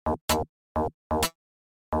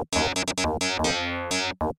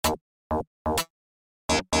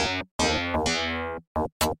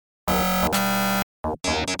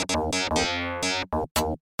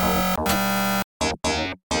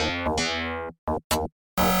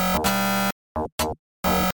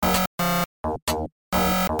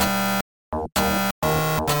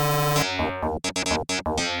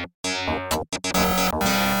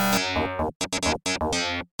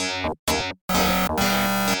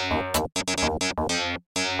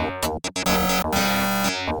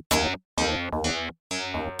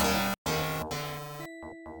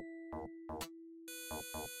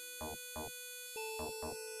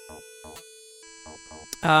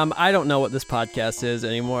I don't know what this podcast is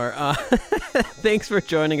anymore. Thanks for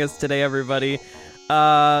joining us today, everybody.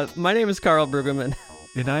 My name is Carl Brueggemann.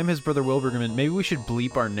 And I'm his brother, Will Brueggemann. Maybe we should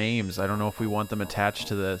bleep our names. I don't know if we want them attached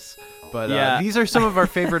to this. But these are some of our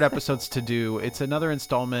favorite episodes to do. It's another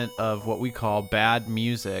installment of what we call Bad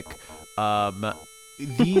Music.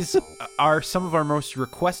 These are some of our most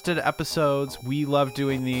requested episodes. We love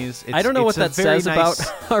doing these. I don't know what that says about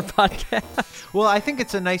our podcast. Well, I think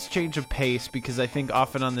it's a nice change of pace because I think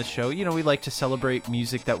often on this show, we like to celebrate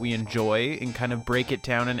music that we enjoy and kind of break it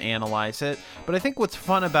down and analyze it. But I think what's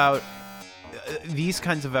fun about these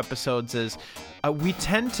kinds of episodes is we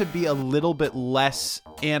tend to be a little bit less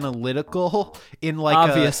analytical in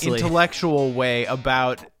like an intellectual way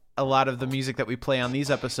about a lot of the music that we play on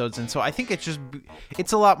these episodes. And so I think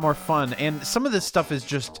it's a lot more fun. And some of this stuff is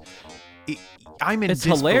just... I'm in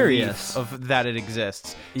disbelief hilarious of that it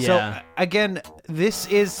exists. Yeah. So again,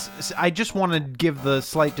 I just want to give the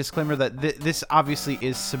slight disclaimer that this obviously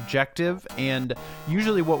is subjective, and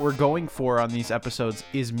usually what we're going for on these episodes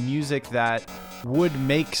is music that would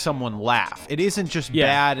make someone laugh. It isn't just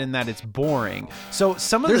bad in that it's boring. So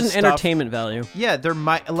some of there's this an entertainment value. Yeah, there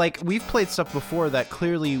might, like, we've played stuff before that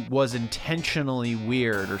clearly was intentionally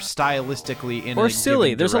weird or stylistically in or a silly.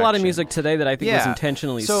 given There's a lot of direction. music today that I think was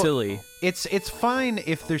intentionally silly. It's fine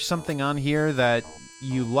if there's something on here that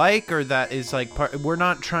you like or that is like we're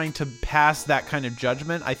not trying to pass that kind of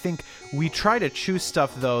judgment. I think we try to choose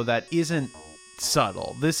stuff though that isn't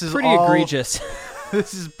subtle. This is pretty egregious.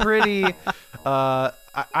 This is pretty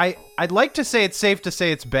I'd like to say it's safe to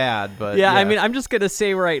say it's bad, but yeah, I mean, I'm just going to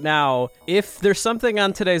say right now, if there's something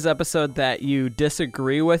on today's episode that you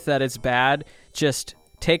disagree with that it's bad, just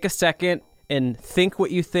take a second and think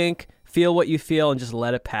what you think, feel what you feel, and just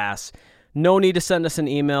let it pass. No need to send us an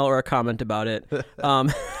email or a comment about it.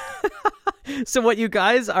 So what you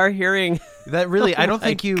guys are hearing... That really, I don't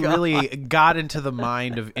think you really got into the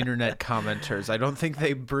mind of internet commenters. I don't think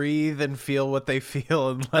they breathe and feel what they feel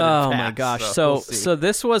and let it pass. Oh my gosh. So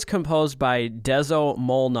this was composed by Dezo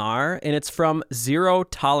Molnar, and it's from Zero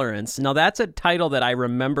Tolerance. Now that's a title that I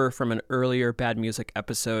remember from an earlier Bad Music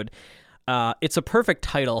episode. It's a perfect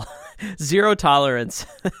title. Zero Tolerance.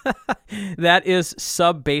 That is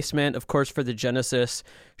Sub-Basement, of course, for the Genesis,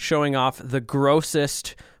 showing off the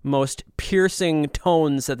grossest, most piercing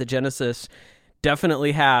tones that the Genesis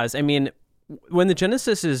definitely has. I mean, when the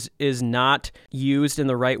Genesis is not used in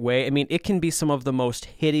the right way, I mean, it can be some of the most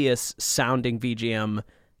hideous sounding VGM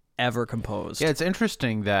ever composed. Yeah, it's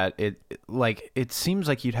interesting that it seems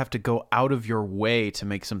like you'd have to go out of your way to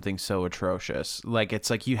make something so atrocious. Like, it's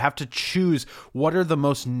like you have to choose what are the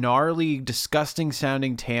most gnarly, disgusting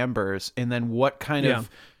sounding timbres, and then what kind of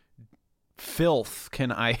filth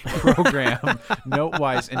can I program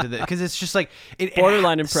note-wise into this? Because it's just like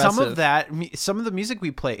borderline impressive. Some of the music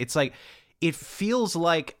we play, it's like it feels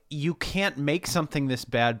like you can't make something this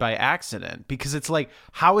bad by accident, because it's like,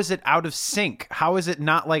 how is it out of sync? How is it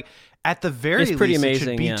not like, at the very least, amazing, it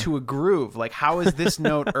should be to a groove. Like, how is this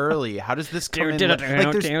note early? How does this come in? Like,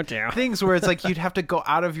 there's things where it's like you'd have to go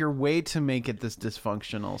out of your way to make it this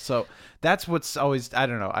dysfunctional. So that's what's always, I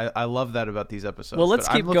don't know. I love that about these episodes. Well, let's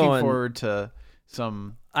keep going. I'm looking forward to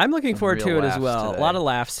some. I'm looking forward to it as well. Today. A lot of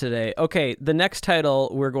laughs today. Okay, the next title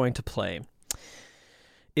we're going to play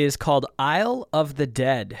is called Isle of the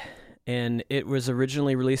Dead, and it was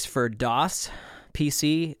originally released for DOS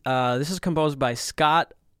PC. This is composed by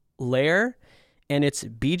Scott Lair, and it's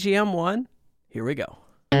BGM 1. Here we go.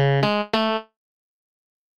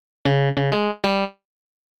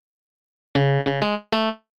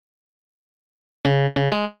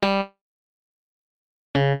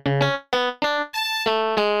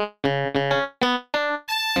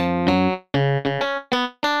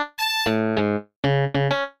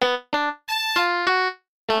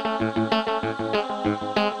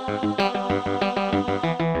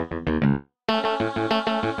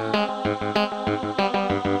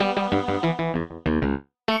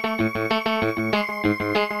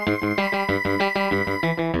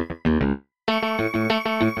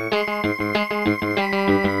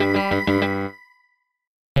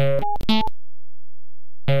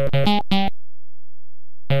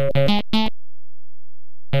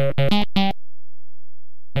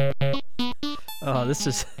 Oh, this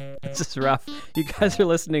is rough. You guys are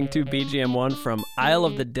listening to BGM1 from Isle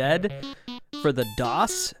of the Dead for the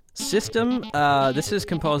DOS system. This is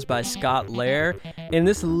composed by Scott Lair, and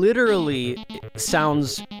this literally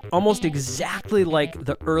sounds almost exactly like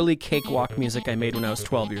the early Cakewalk music I made when I was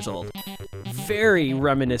 12 years old. Very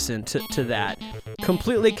reminiscent to that.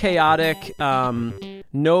 Completely chaotic,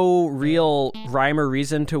 no real rhyme or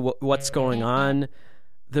reason to what's going on.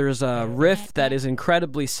 There's a riff that is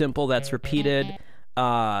incredibly simple that's repeated.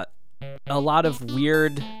 A lot of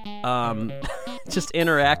weird just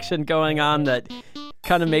interaction going on that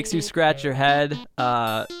kind of makes you scratch your head.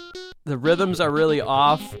 The rhythms are really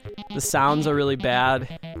off. The sounds are really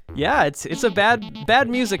bad. Yeah, it's a bad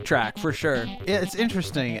music track for sure. Yeah, it's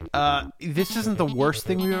interesting. This isn't the worst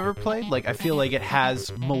thing we've ever played. Like, I feel like it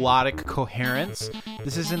has melodic coherence.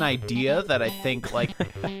 This is an idea that I think, like,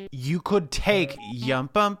 you could take yum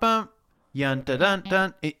bum bum, yun dun dun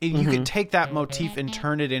dun. You could take that motif and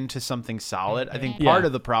turn it into something solid. I think part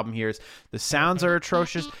of the problem here is the sounds are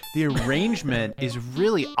atrocious. The arrangement is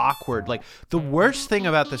really awkward. Like, the worst thing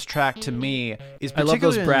about this track to me is particularly I love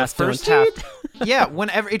those brass in the first half. Yeah,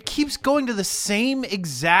 whenever it keeps going to the same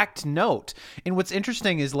exact note. And what's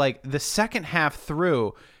interesting is, like, the second half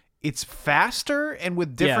through, it's faster and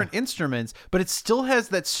with different instruments, but it still has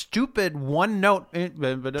that stupid one note. Yeah,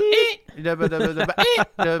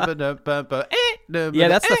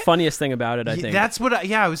 that's the funniest thing about it, I think. That's what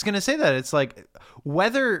I was going to say that. It's like,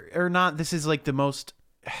 whether or not this is like the most...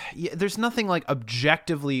 there's nothing like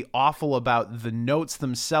objectively awful about the notes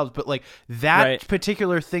themselves, but like that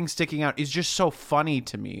particular thing sticking out is just so funny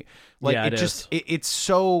to me. Like it's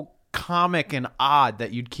so comic and odd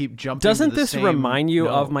that you'd keep jumping. Doesn't this remind you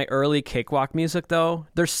of my early Cakewalk music though?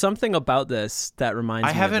 There's something about this that reminds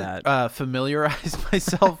me of that. I haven't familiarized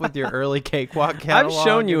myself with your early Cakewalk catalog. I've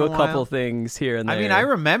shown you a couple things here and there. I mean, I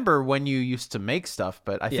remember when you used to make stuff,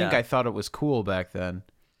 but I think I thought it was cool back then.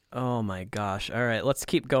 Oh my gosh. All right, let's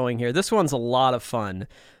keep going here. This one's a lot of fun.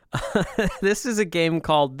 This is a game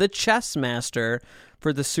called The Chess Master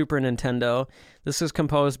for the Super Nintendo. This is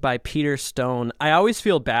composed by Peter Stone. I always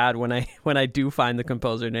feel bad when I do find the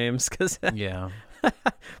composer names, cause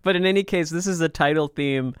but in any case, this is the title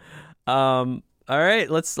theme. All right,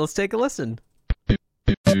 let's take a listen.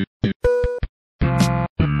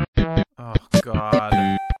 Oh God.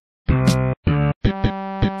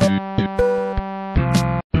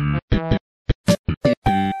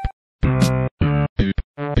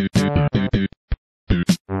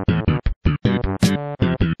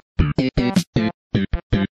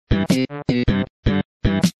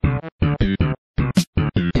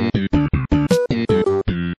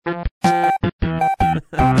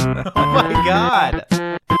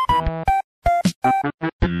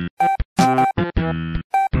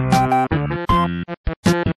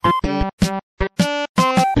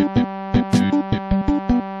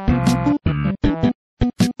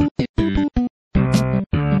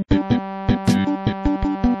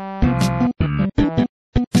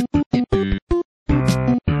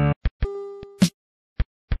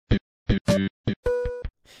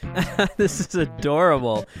 This is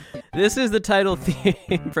adorable. This is the title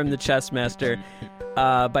theme from The Chess Master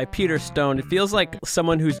by Peter Stone. It feels like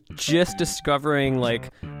someone who's just discovering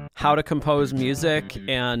like how to compose music,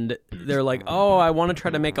 and they're like, oh, I want to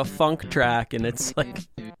try to make a funk track, and it's like,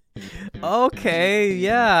 okay,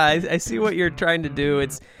 yeah, I see what you're trying to do.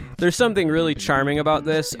 There's something really charming about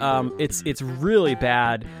this. It's really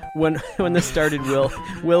bad. When this started,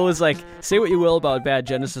 Will was like, say what you will about bad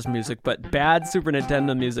Genesis music, but bad Super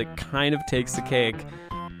Nintendo music kind of takes the cake.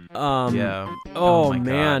 Oh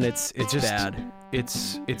man, God. It's just bad.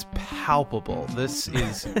 It's palpable. This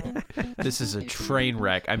is a train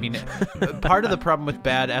wreck. I mean, part of the problem with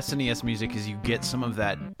bad SNES music is you get some of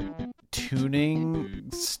that tuning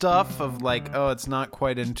stuff of like, oh, it's not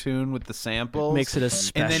quite in tune with the samples. Makes it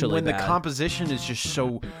especially bad. And then when the composition is just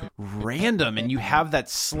so random, and you have that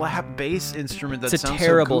slap bass instrument that sounds so goofy, it's a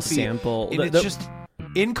terrible sample. And it's just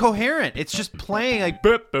incoherent. It's just playing like.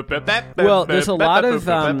 Well, there's a lot of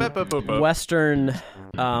Western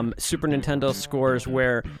Super Nintendo scores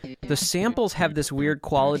where the samples have this weird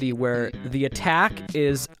quality where the attack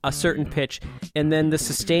is a certain pitch, and then the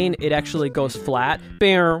sustain, it actually goes flat.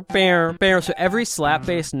 Bear. So every slap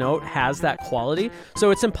bass note has that quality.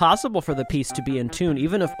 So it's impossible for the piece to be in tune,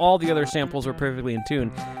 even if all the other samples were perfectly in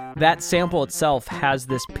tune. That sample itself has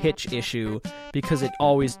this pitch issue because it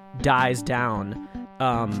always dies down.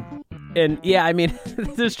 And yeah, I mean,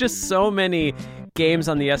 there's just so many games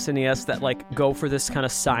on the SNES that like go for this kind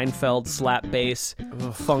of Seinfeld slap bass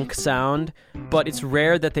funk sound. but it's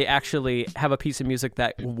rare that they actually have a piece of music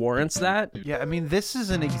that warrants that. Yeah, I mean, this is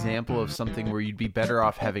an example of something where you'd be better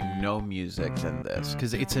off having no music than this,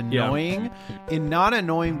 because it's annoying, and not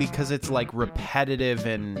annoying because it's like repetitive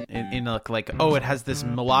and in like, oh, it has this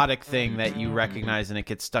melodic thing that you recognize and it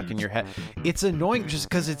gets stuck in your head. It's annoying just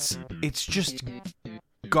because it's just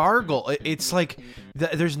gargle. It's like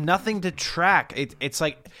there's nothing to track. It's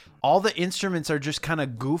like all the instruments are just kind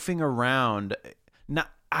of goofing around.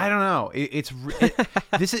 I don't know.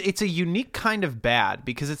 It's a unique kind of bad,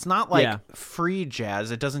 because it's not like free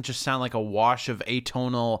jazz. It doesn't just sound like a wash of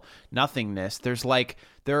atonal nothingness.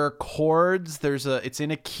 There are chords. It's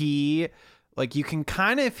in a key. Like, you can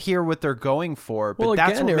kind of hear what they're going for, but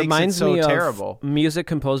that's what makes it so terrible. Music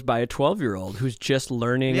composed by a 12-year-old who's just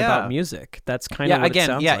learning about music. That's kind of what it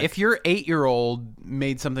sounds like. If your 8-year-old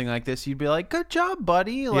made something like this, you'd be like, "Good job,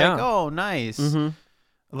 buddy!" Like, "Oh, nice." Mm-hmm.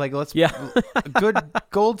 Like, good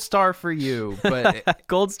gold star for you. But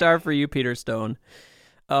gold star for you, Peter Stone.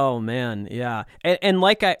 Oh man, yeah. And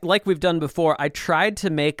like we've done before, I tried to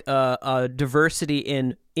make a diversity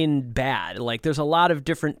in bad. Like, there's a lot of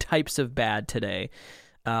different types of bad today.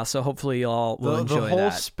 So hopefully y'all will enjoy that. The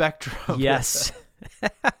whole spectrum. Yes.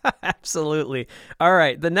 Absolutely. All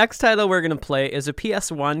right, the next title we're going to play is a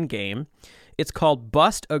PS1 game. It's called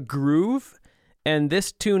Bust a Groove, and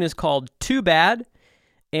this tune is called Too Bad.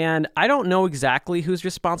 And I don't know exactly who's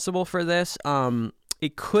responsible for this.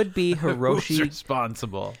 It could be Hiroshi. Who's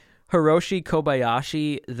responsible? Hiroshi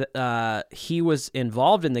Kobayashi. He was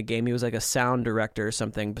involved in the game. He was like a sound director or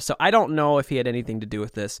something. So I don't know if he had anything to do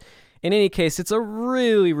with this. In any case, it's a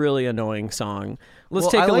really, really annoying song. Let's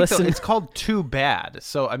take a listen. It's called Too Bad.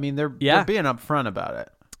 So, I mean, they're being upfront about it.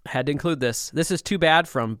 Had to include this. This is Too Bad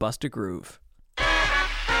from Bust a Groove.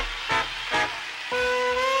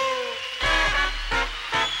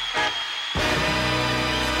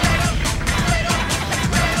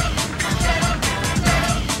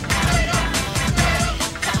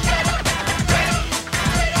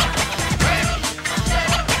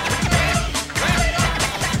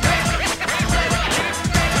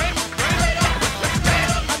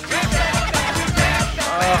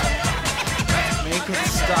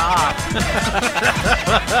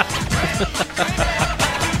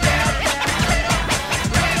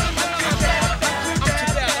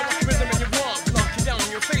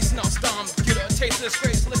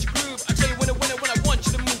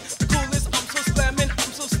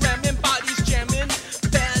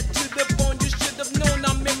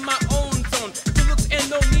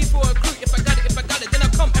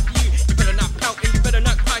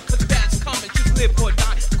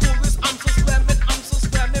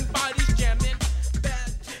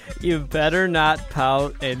 You better not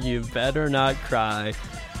pout and you better not cry,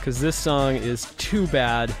 because this song is too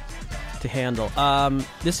bad to handle.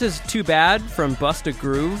 This is Too Bad from Bust a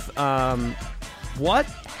Groove. What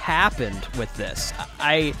happened with this?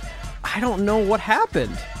 I don't know what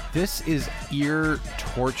happened. This is ear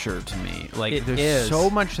torture to me. Like, there's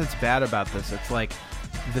so much that's bad about this. It's like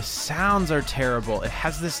the sounds are terrible. It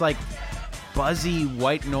has this like buzzy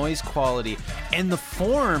white noise quality, and the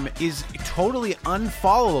form is totally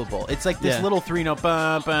unfollowable. It's like this little 3-note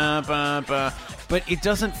ba ba ba ba, but it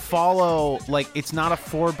doesn't follow. Like, it's not a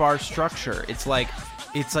 4-bar structure. It's like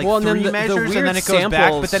three measures, and then it goes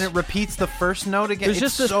back, but then it repeats the first note again. There's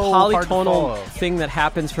just this polytonal thing that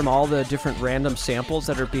happens from all the different random samples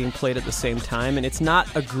that are being played at the same time, and it's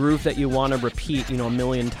not a groove that you want to repeat, a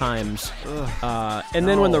million times. And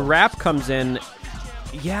then when the rap comes in,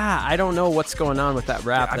 I don't know what's going on with that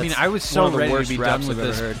rap. I mean, I was so ready to be done with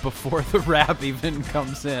this before the rap even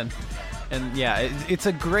comes in. And it's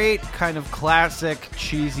a great kind of classic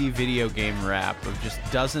cheesy video game rap of just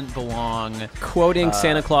doesn't belong. Quoting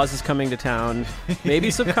Santa Claus is coming to town,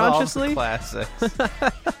 maybe subconsciously. Classics.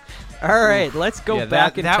 All right, let's go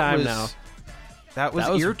back in time now. That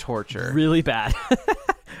was ear torture. Really bad.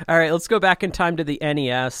 All right, let's go back in time to the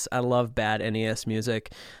NES. I love bad NES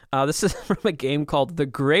music. This is from a game called The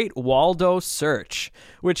Great Waldo Search,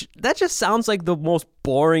 which that just sounds like the most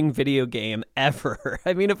boring video game ever.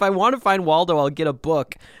 I mean, if I want to find Waldo, I'll get a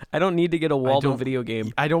book. I don't need to get a Waldo video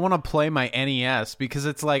game. I don't want to play my NES because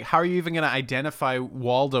it's like, how are you even going to identify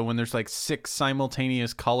Waldo when there's like 6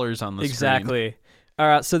 simultaneous colors on the screen? Exactly. All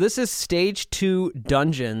right, so this is Stage 2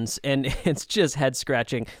 Dungeons, and it's just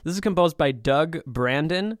head-scratching. This is composed by Doug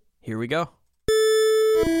Brandon. Here we go.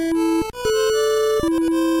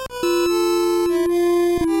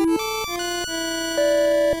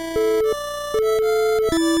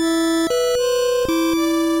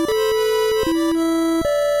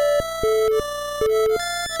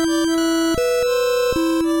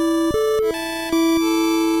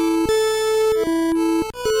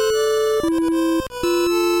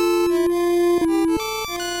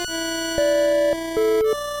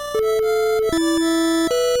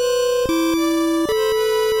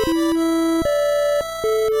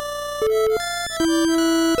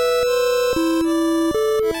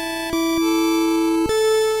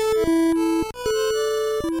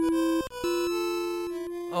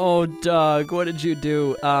 Oh, Doug, what did you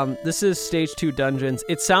do? This is Stage 2 Dungeons.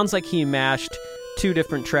 It sounds like he mashed two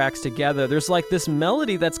different tracks together. There's like this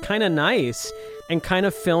melody that's kind of nice and kind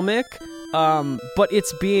of filmic, but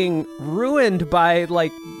it's being ruined by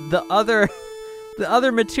like the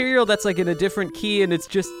other material that's like in a different key, and it's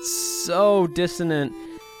just so dissonant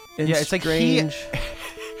and strange.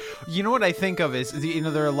 You know what I think of is,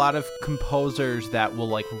 there are a lot of composers that will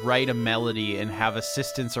like write a melody and have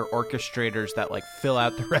assistants or orchestrators that like fill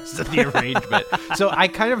out the rest of the arrangement. So I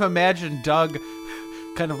kind of imagine Doug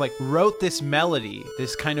kind of like wrote this melody,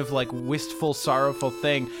 this kind of like wistful, sorrowful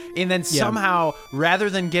thing, and then somehow, rather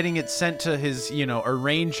than getting it sent to his,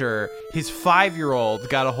 arranger, his 5-year-old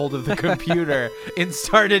got a hold of the computer and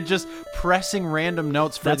started just pressing random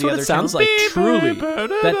notes for that's the what other it sounds like. Truly,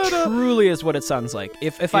 that truly is what it sounds like.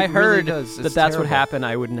 If I heard that's terrible. what happened,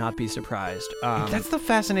 I would not be surprised. That's the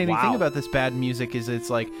fascinating thing about this bad music, is it's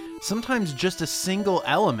like sometimes just a single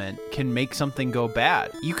element can make something go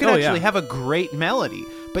bad. You can actually have a great melody,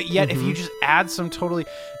 but yet if you just add some totally...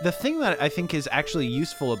 The thing that I think is actually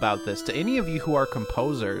useful about this, to any of you who are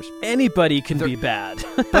composers... Anybody can be bad.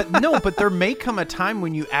 but there may come a time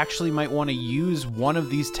when you actually might want to use one of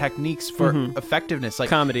these techniques for effectiveness. Like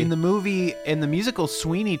comedy. In the musical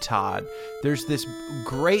Sweeney Todd, there's this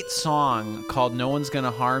great song called No One's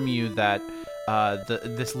Gonna Harm You that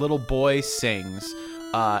this little boy sings.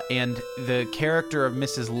 And the character of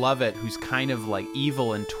Mrs. Lovett, who's kind of like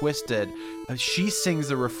evil and twisted, she sings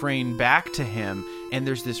the refrain back to him, and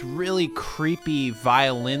there's this really creepy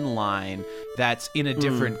violin line that's in a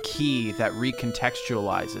different key that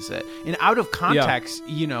recontextualizes it. And out of context,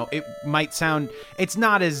 it might sound, it's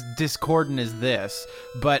not as discordant as this,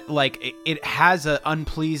 but like it has an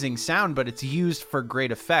unpleasing sound, but it's used for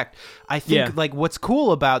great effect. I think like what's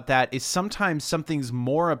cool about that is sometimes something's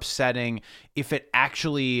more upsetting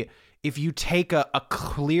if you take a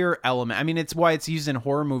clear element. I mean, it's why it's used in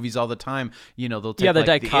horror movies all the time. They'll take the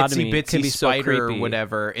like dichotomy the itsy bitsy spider so or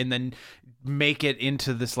whatever, and then make it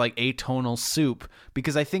into this like atonal soup.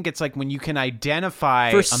 Because I think it's like when you can identify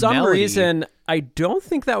for some melody, reason, I don't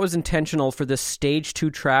think that was intentional for this Stage 2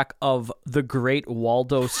 track of The Great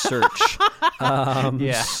Waldo Search.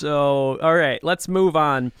 So, all right, let's move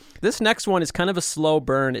on. This next one is kind of a slow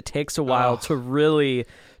burn. It takes a while to really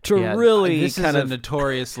this kind is of a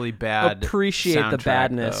notoriously bad appreciate the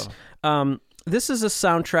badness. This is a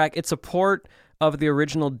soundtrack. It's a port of the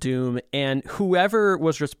original Doom, and whoever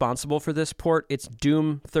was responsible for this port, it's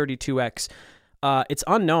Doom 32X. It's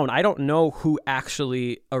unknown. I don't know who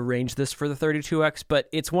actually arranged this for the 32X, but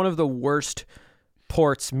it's one of the worst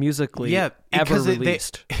ports musically ever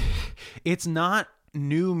released. It's not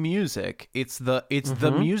new music. It's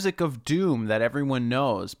the music of Doom that everyone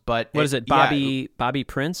knows. But what is it? Bobby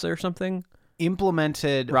Prince or something?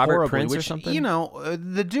 Implemented Robert horribly, Prince which, or something.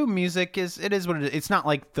 The Doom music is what it is. It's not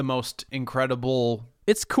like the most incredible.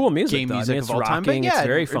 It's cool music, game though. music it's of all time, but it's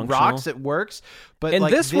very functional. It rocks, it works. But in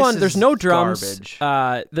like, this one, there's no drums.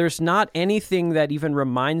 Garbage. There's not anything that even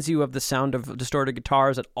reminds you of the sound of distorted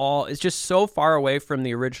guitars at all. It's just so far away from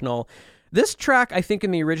the original. This track, I think,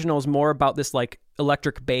 in the original is more about this like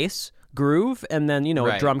electric bass groove, and then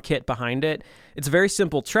a drum kit behind it. It's a very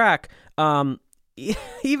simple track.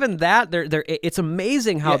 Even that, it's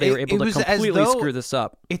amazing how they were able to completely screw this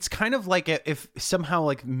up. It's kind of like if somehow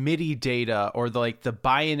like MIDI data or the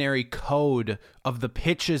binary code of the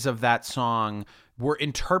pitches of that song were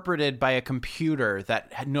interpreted by a computer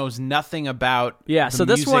that knows nothing about the so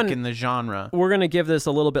this music one, and the genre. We're going to give this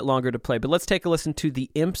a little bit longer to play, but let's take a listen to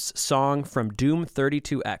the Imps song from Doom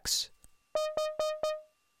 32X.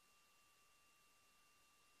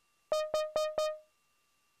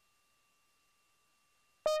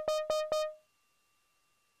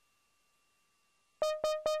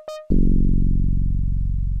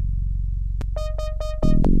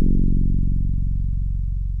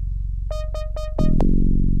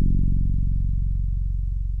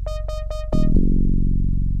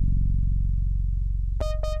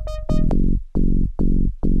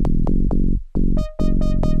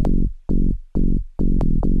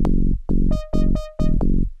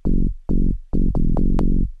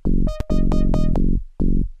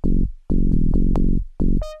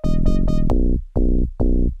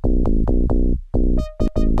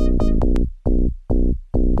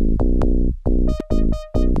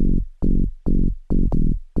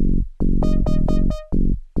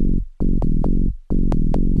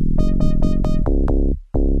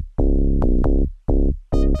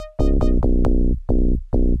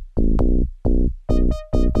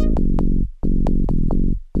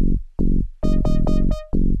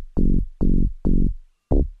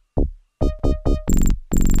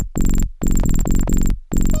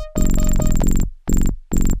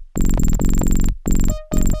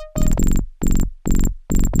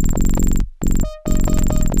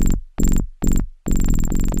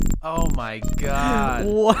 my God.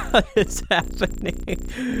 What is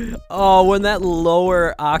happening? Oh, when that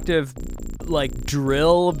lower octave, like,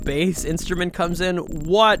 drill bass instrument comes in,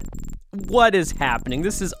 what is happening?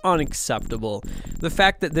 This is unacceptable. The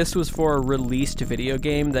fact that this was for a released video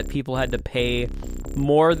game that people had to pay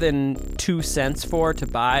more than 2 cents for to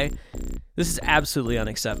buy, this is absolutely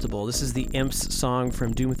unacceptable. This is the Imps song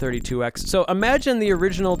from Doom 32X. So imagine the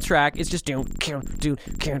original track is just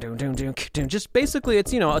just basically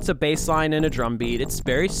it's, it's a bass line and a drum beat. It's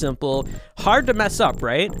very simple, hard to mess up,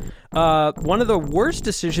 right? One of the worst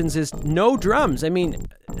decisions is no drums. I mean,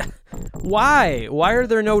 why? Why are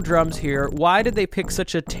there no drums here? Why did they pick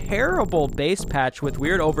such a terrible bass patch with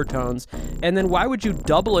weird overtones? And then why would you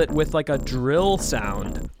double it with like a drill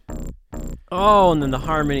sound? Oh, and then the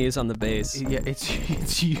harmonies on the bass. Yeah,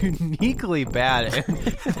 it's uniquely bad. And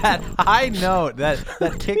that high note that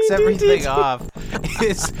kicks everything off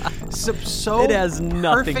is so it has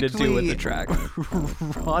nothing to do with the track.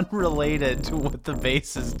 Unrelated to what the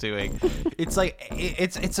bass is doing. It's like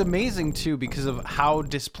it's amazing too because of how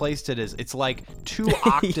displaced it is. It's like 2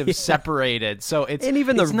 octaves separated. So it's and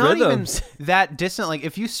even the not rhythms even that distant. Like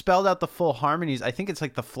if you spelled out the full harmonies, I think it's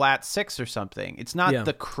like the flat 6 or something. It's not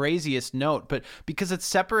the craziest note, but because it's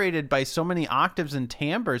separated by so many octaves and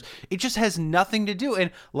timbres, it just has nothing to do. And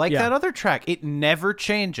like that other track, it never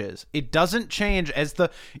changes. It doesn't change as the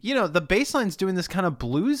bass line's doing this kind of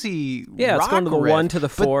bluesy rock it's going to the riff, 1 to the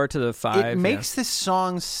 4 to the 5. It makes this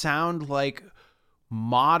song sound like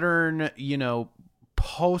modern,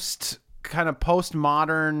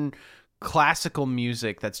 postmodern classical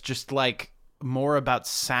music that's just like more about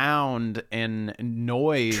sound and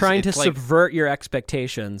noise, trying to subvert your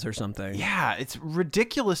expectations or something. Yeah, it's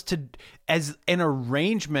ridiculous as an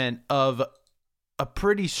arrangement of a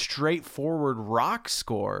pretty straightforward rock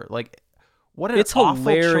score. Like, what an awful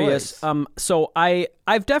hilarious choice. So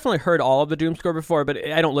I've definitely heard all of the Doom score before,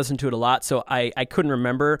 but I don't listen to it a lot, so I couldn't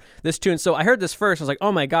remember this tune. So I heard this first, I was like,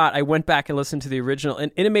 oh my God. I went back and listened to the original,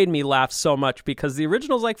 and it made me laugh so much because the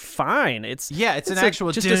original's like fine. It's an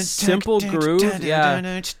actual just a simple groove.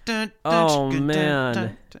 Yeah. Oh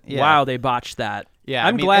man. Wow, they botched that. Yeah,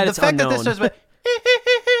 I'm glad it's unknown. That this does,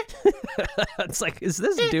 it's like, is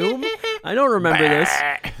this Doom? I don't remember this.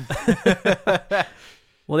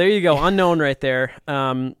 Well, there you go. Unknown right there.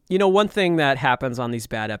 One thing that happens on these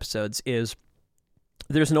bad episodes is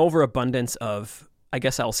there's an overabundance of, I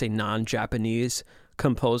guess I'll say, non-Japanese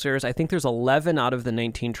composers. I think there's 11 out of the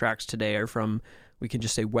 19 tracks today are from, we can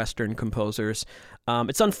just say, Western composers.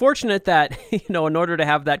 It's unfortunate that, in order to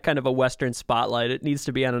have that kind of a Western spotlight, it needs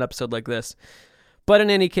to be on an episode like this. But in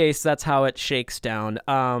any case, that's how it shakes down.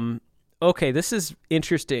 Okay, this is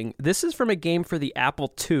interesting. This is from a game for the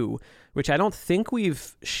Apple II, which I don't think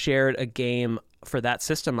we've shared a game for that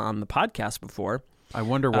system on the podcast before. I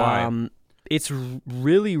wonder why. It's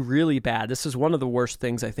really, really bad. This is one of the worst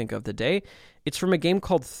things, I think, of the day. It's from a game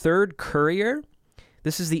called Third Courier.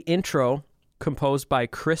 This is the intro composed by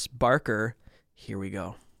Chris Barker. Here we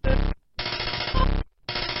go.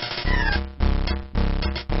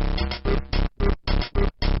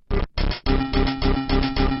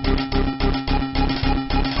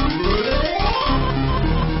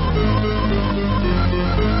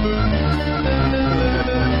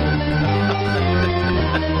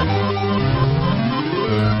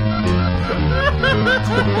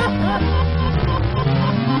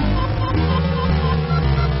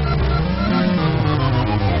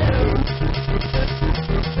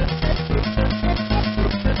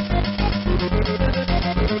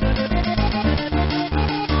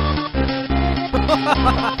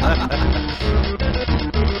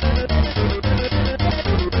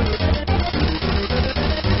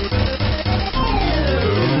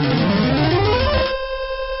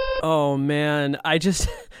 Oh man, I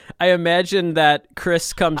imagine that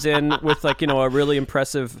Chris comes in with a really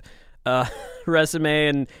impressive resume,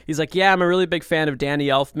 and he's like, yeah, I'm a really big fan of Danny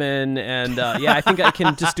Elfman, and I think I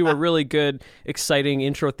can just do a really good, exciting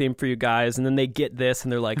intro theme for you guys. And then they get this,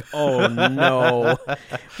 and they're like, oh no,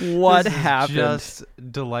 what happened? Just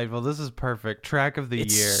delightful. This is perfect. Track of the year.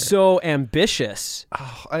 It's so ambitious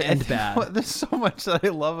and bad. There's so much that I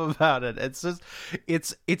love about it. It's just,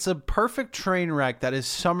 it's a perfect train wreck that is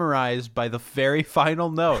summarized by the very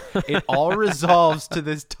final note. It all resolves to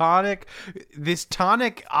this tonic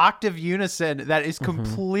octave unison that is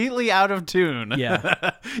completely out of tune.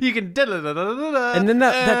 Yeah. You can and then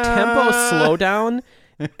that tempo slowdown,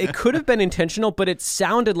 it could have been intentional, but it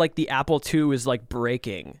sounded like the Apple II is like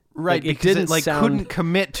breaking. Right, it because it couldn't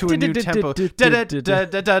commit to a new tempo. Oh,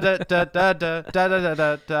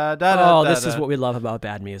 this is what we love about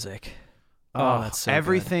bad music. Oh, that's so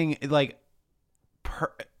everything good. Like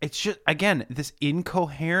it's just, again, this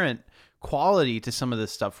incoherent quality to some of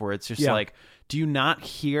this stuff where it's just like, do you not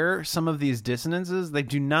hear some of these dissonances? They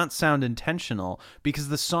do not sound intentional because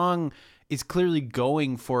the song is clearly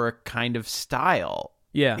going for a kind of style.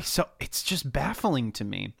 Yeah. So it's just baffling to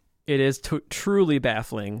me. It is truly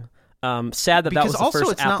baffling. Sad that because was the also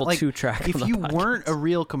first it's Apple not like, II track. If you podcast. weren't a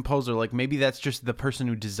real composer, like maybe that's just the person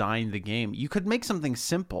who designed the game, you could make something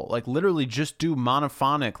simple, like literally just do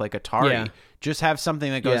monophonic like Atari. Yeah. Just have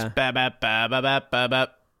something that goes ba ba ba ba ba ba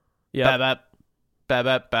ba Yep. ba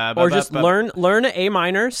ba ba, or just learn an A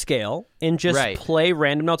minor scale and just Right. play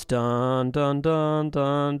random notes, dun dun dun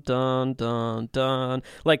dun dun dun dun.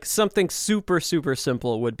 Like something super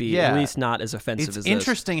simple would be at least not as offensive It's as this.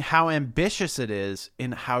 interesting how ambitious it is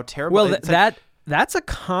and how terrible. Well, it's like, that's a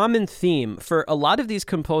common theme for a lot of these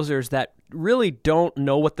composers that really don't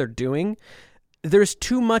know what they're doing. There's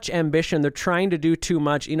too much ambition. They're trying to do too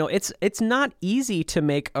much. You know, it's not easy to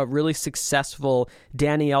make a really successful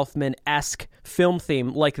Danny Elfman-esque film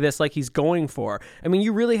theme like this, like he's going for. I mean,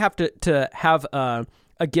 you really have to have a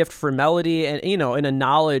gift for melody and, you know, and a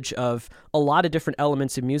knowledge of a lot of different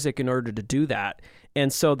elements of music in order to do that.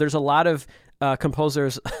 And so there's a lot of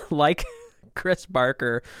composers like Chris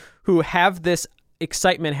Barker who have this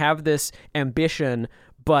excitement, have this ambition,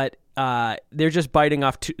 but they're just biting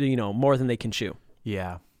off more than they can chew.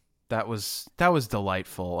 yeah, that was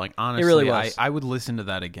delightful. Like honestly, It really was. I would listen to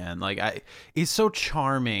that again. Like it's so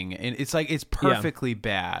charming and it's like it's perfectly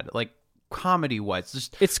bad. Like comedy wise,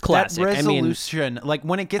 just It's classic. That resolution, like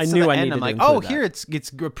when it gets to knew the I end, needed I'm to like, include oh, that. here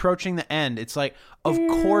it's approaching the end. It's like, of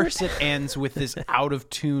course it ends with this out of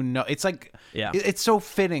tune. No, it's like, it's so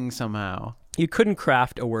fitting somehow. You couldn't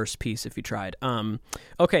craft a worse piece if you tried.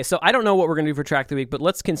 Okay, so I don't know what we're going to do for track of the week, but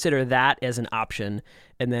let's consider that as an option,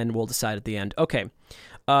 and then we'll decide at the end. Okay,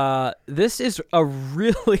 this is a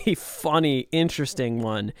really funny, interesting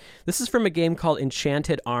one. This is from a game called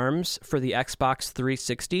Enchanted Arms for the Xbox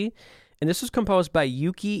 360, and this was composed by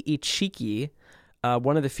Yuki Ichiki,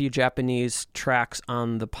 one of the few Japanese tracks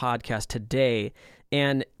on the podcast today.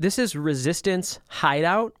 And this is Resistance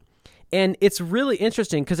Hideout. And it's really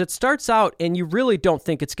interesting because it starts out and you really don't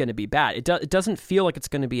think it's going to be bad. It doesn't feel like it's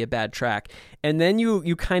going to be a bad track. And then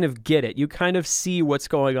you kind of get it. You kind of see what's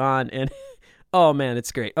going on. And oh, man,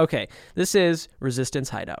 it's great. Okay, this is Resistance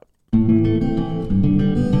Hideout.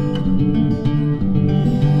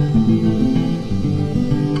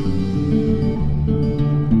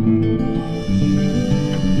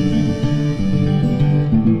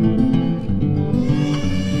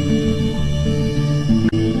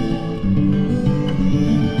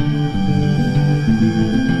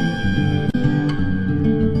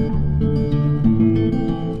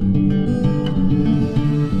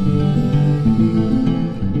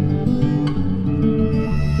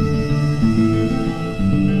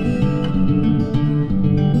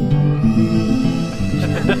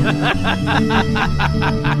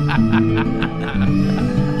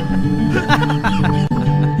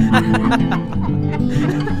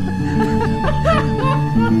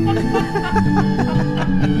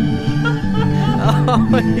 Oh,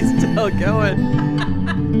 he's still going.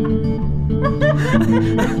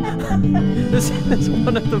 This is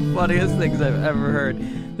one of the funniest things I've ever heard.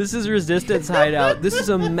 This is Resistance Hideout. This is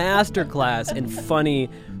a masterclass in funny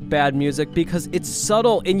bad music because it's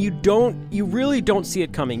subtle and you really don't see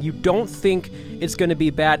it coming. You don't think it's going to be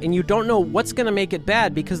bad and you don't know what's going to make it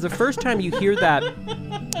bad because the first time you hear that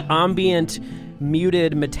ambient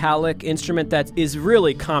muted metallic instrument that is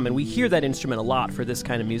really common. We hear that instrument a lot for this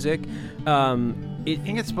kind of music. I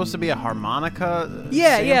think it's supposed to be a harmonica.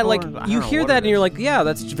 Yeah, like sample? I you don't know hear what that it and you're is. like, yeah,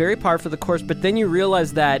 that's very par for the course, but then you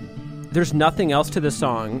realize that there's nothing else to the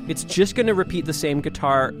song. It's just going to repeat the same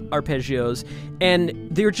guitar arpeggios, and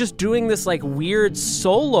they're just doing this like weird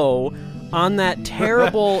solo on that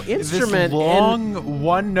terrible instrument. This long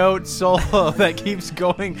one-note solo that keeps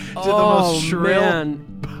going to the most shrill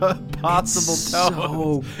possible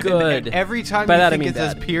tone. So good. And every time By you that, think I mean it's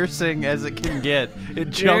that. as piercing as it can get, it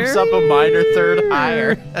jumps up a minor third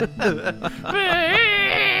higher.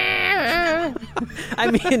 I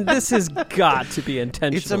mean, this has got to be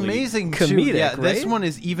intentionally It's amazing comedic, too. Yeah, right? this one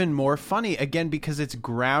is even more funny again because it's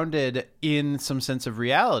grounded in some sense of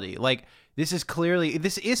reality. Like this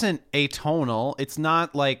isn't atonal. It's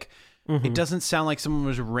not like It doesn't sound like someone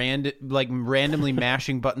was randomly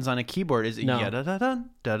mashing buttons on a keyboard. Is it No. da-da-dun,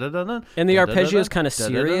 da-da-dun, And the arpeggio is da-da-dun, kind of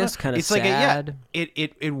serious, kind of it's sad. like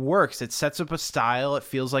it works. It sets up a style. It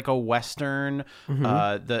feels like a Western.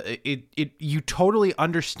 You totally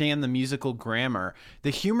understand the musical grammar. The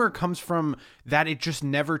humor comes from that it just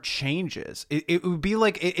never changes. It would be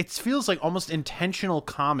like it feels like almost intentional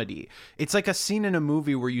comedy. It's like a scene in a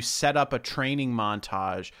movie where you set up a training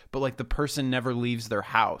montage, but like the person never leaves their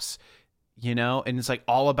house. You know, and it's like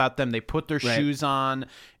all about them. They put their shoes on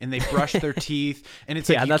and they brush their teeth, and it's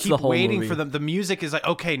like you that's keep the whole waiting movie. for them. The music is like,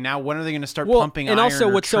 okay, now when are they going to start pumping and iron also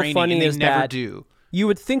or what's so training? funny And they is never that do. you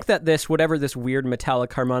would think that whatever this weird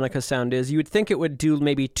metallic harmonica sound is, you would think it would do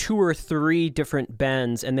maybe 2 or 3 different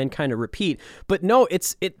bends and then kind of repeat. But no,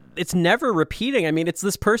 it's never repeating. I mean, it's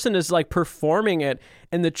this person is like performing it,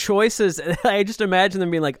 and the choices. I just imagine them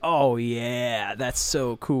being like, "Oh yeah, that's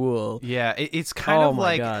so cool." Yeah, it's kind Oh of my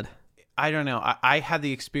like God. I don't know. I had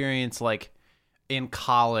the experience like in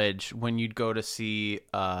college when you'd go to see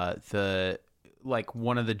one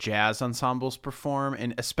of the jazz ensembles perform,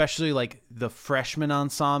 and especially like the freshman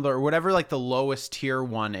ensemble or whatever like the lowest tier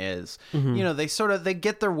one is. You know, they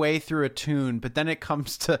get their way through a tune, but then it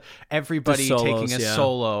comes to everybody solos, taking a yeah.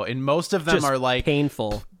 solo, and most of them Just are like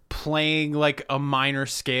painful. playing like a minor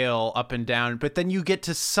scale up and down, but then you get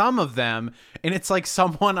to some of them and it's like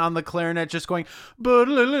someone on the clarinet just going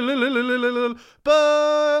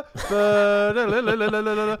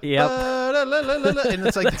Yep. and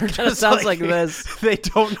it's like they're just sounds like this. they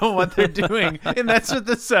don't know what they're doing, and that's what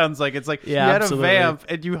this sounds like. It's like Yeah, you had absolutely. a vamp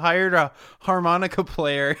and you hired a harmonica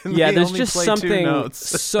player and Yeah, they there's only just play 2 something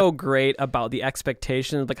notes. so great about the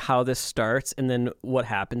expectation of like how this starts and then what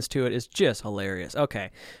happens to it is just hilarious.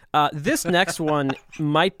 Okay, this next one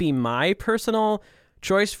might be my personal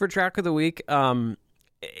choice for track of the week.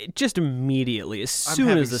 Just immediately, as soon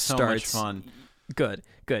having as this so starts, much fun. Good.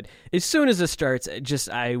 As soon as this starts,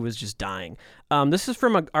 I was just dying. This is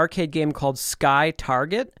from an arcade game called Sky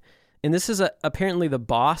Target, and this is apparently the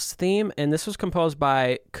boss theme, and this was composed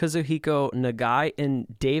by Kazuhiko Nagai and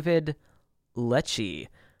David Lecce.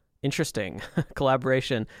 Interesting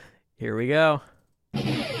collaboration. Here we go.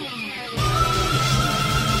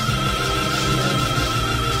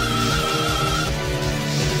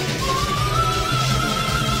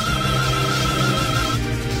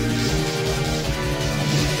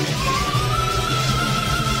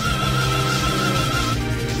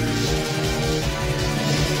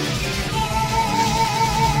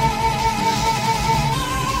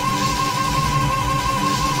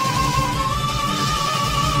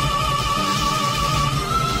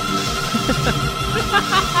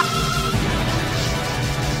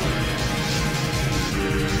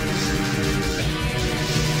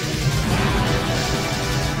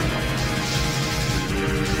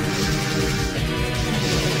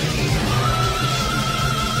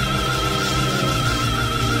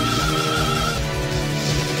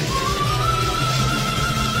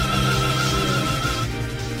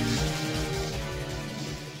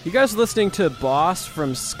 You guys listening to Boss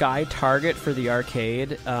from Sky Target for the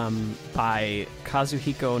arcade by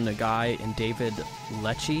Kazuhiko Nagai and David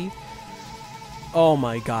Lecce. Oh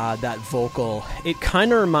my god, that vocal. It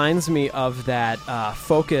kind of reminds me of that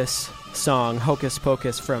Focus song, Hocus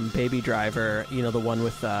Pocus from Baby Driver. You know, the one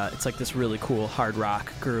with, it's like this really cool hard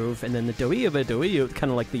rock groove, and then the do-ee-ba-do-ee,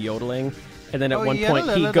 kind of like the yodeling. And then at one point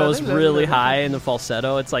he goes really high in the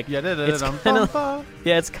falsetto. It's like, it's kind of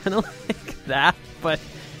like that, but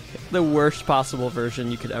the worst possible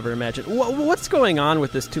version you could ever imagine. What's going on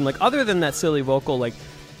with this tune? Like, other than that silly vocal, like,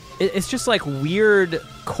 it's just like weird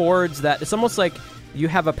chords that it's almost like you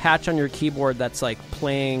have a patch on your keyboard that's like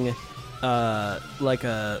playing like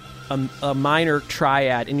a minor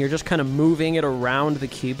triad, and you're just kind of moving it around the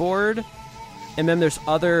keyboard. And then there's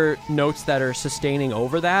other notes that are sustaining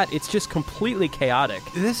over that. It's just completely chaotic.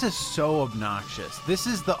 This is so obnoxious. This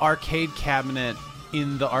is the arcade cabinet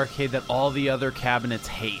in the arcade that all the other cabinets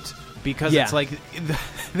hate. Because it's like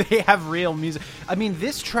they have real music. I mean,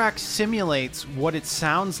 this track simulates what it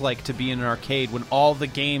sounds like to be in an arcade when all the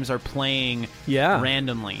games are playing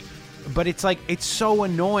randomly. But it's like, it's so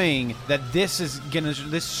annoying that this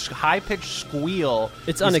high-pitched squeal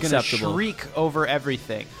it's is unacceptable. Gonna shriek over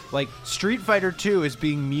everything. Like, Street Fighter 2 is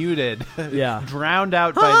being muted, drowned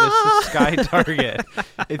out by this Sky Target.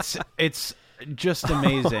 It's just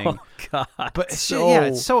amazing. Oh god! But it's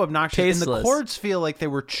so obnoxious. tasteless. And the chords feel like they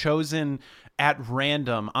were chosen at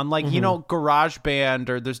random. Unlike, you know, GarageBand,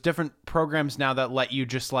 or there's different programs now that let you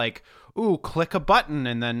just like ooh, click a button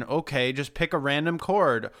and then, okay, just pick a random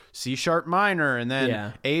chord, C sharp minor and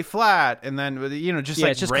then A flat and then, just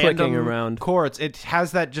like it's just random clicking around chords. It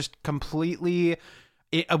has that just completely...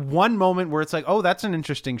 one moment where it's like, oh, that's an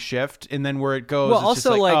interesting shift, and then where it goes, it's also,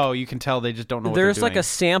 just like, oh, you can tell they just don't know what there's they're doing. like a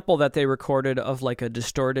sample that they recorded of like a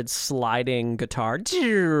distorted sliding guitar,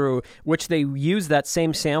 which they use that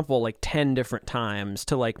same sample like 10 different times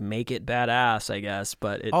to like make it badass, I guess.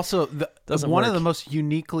 But it also, doesn't one work. of the most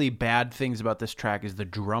uniquely bad things about this track is the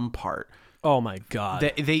drum part. Oh my god,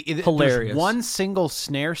 There's hilarious! one single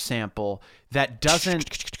snare sample that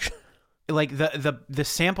doesn't... like the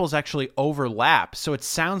samples actually overlap, so it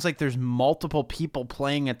sounds like there's multiple people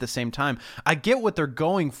playing at the same time. I get what they're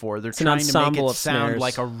going for. They're trying to make it sound snares.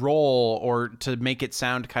 like a roll, or to make it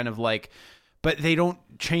sound kind of like, but they don't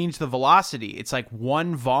change the velocity. It's like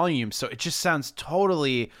one volume, so it just sounds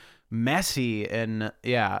totally messy and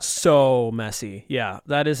so messy. Yeah,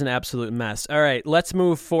 that is an absolute mess. All right, let's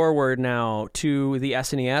move forward now to the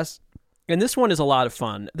SNES. And this one is a lot of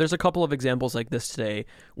fun. There's a couple of examples like this today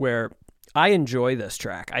where I enjoy this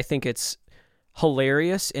track. I think it's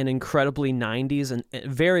hilarious and incredibly 90s and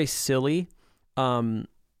very silly.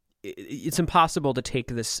 It's impossible to take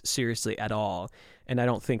this seriously at all, and I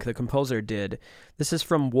don't think the composer did. This is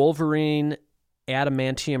from Wolverine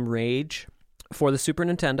Adamantium Rage for the Super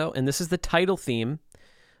Nintendo, and this is the title theme.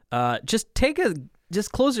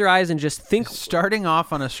 Just close your eyes and just think. Starting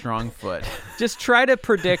off on a strong foot. Just try to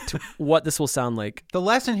predict what this will sound like. The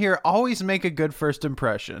lesson here, always make a good first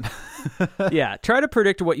impression. Yeah, try to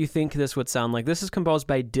predict what you think this would sound like. This is composed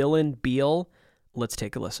by Dylan Beale. Let's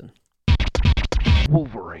take a listen.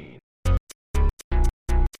 Wolverine.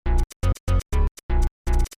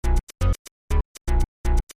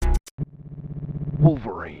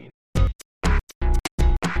 Wolverine.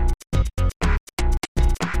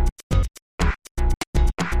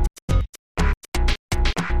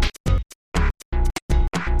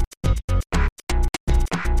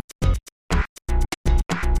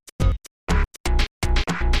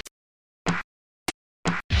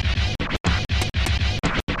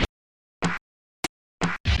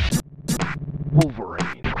 Wolverine.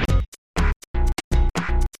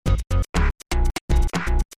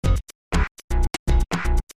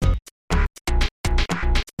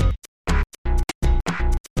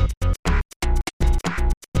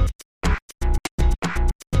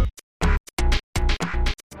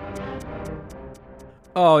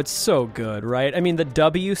 Oh, it's so good, right? I mean, the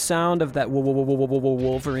W sound of that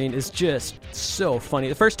Wolverine is just so funny.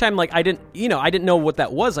 The first time, like, I didn't know what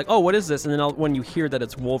that was. Like, oh, what is this? And then when you hear that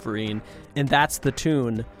it's Wolverine, and that's the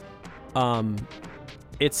tune,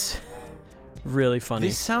 it's really funny.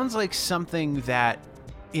 This sounds like something that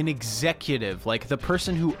an executive, like the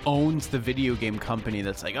person who owns the video game company,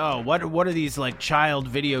 that's like, oh, what are these like child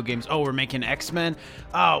video games? Oh, we're making X-Men.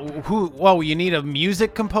 Oh, whoa, you need a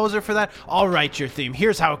music composer for that? I'll write your theme.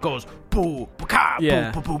 Here's how it goes. Boo, ka,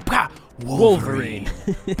 yeah. boo, boo, boo, ka. Wolverine.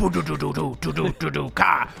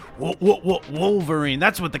 Wolverine.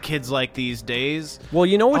 That's what the kids like these days. Well,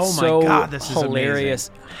 you know what's so God, this is hilarious?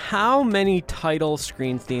 amazing. How many title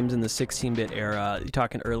screen themes in the 16-bit era, you're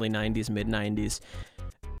talking early 90s, mid 90s,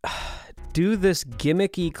 do this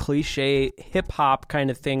gimmicky, cliche hip-hop kind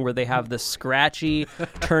of thing where they have the scratchy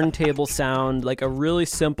turntable sound, like a really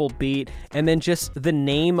simple beat, and then just the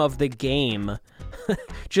name of the game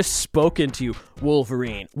just spoken to you.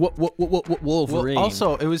 Wolverine. Wolverine. Well,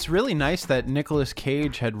 also, it was really nice that Nicolas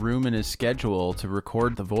Cage had room in his schedule to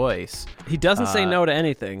record the voice. He doesn't say no to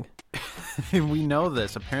anything. We know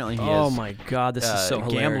this. Apparently he has... Oh my God, this is so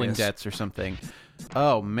hilarious. Gambling debts or something.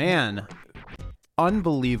 Oh, man.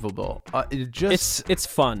 Unbelievable. It's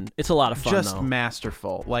fun. It's a lot of fun, just though.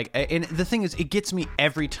 Masterful. Like, and the thing is, it gets me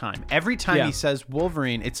every time. Every time he says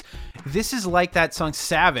Wolverine, this is like that song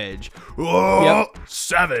Savage. Oh, Yep.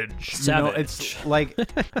 Savage. You know, it's like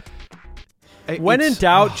when in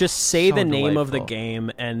doubt, just say so the name of the delightful.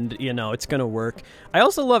 game, and it's gonna work. I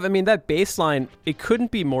also love. I mean, that bass line. It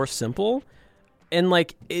couldn't be more simple, and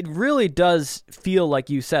like it really does feel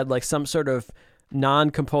like you said, like some sort of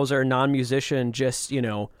non-composer, non-musician, just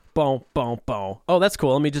boom, boom, boom. Oh, that's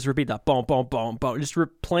cool. Let me just repeat that. Boom, boom, boom, boom. Just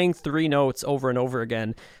playing three notes over and over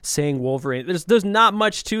again, saying Wolverine. There's not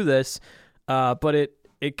much to this, but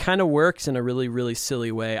it kind of works in a really, really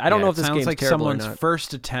silly way. I don't know if this game's like terrible or someone's not.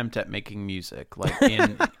 first attempt at making music. Like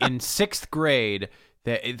in sixth grade,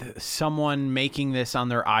 someone making this on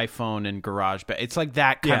their iPhone in GarageBand. It's like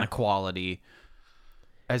that kind of quality.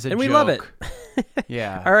 As a and joke. we love it.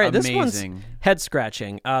 Yeah. All right, amazing. This one's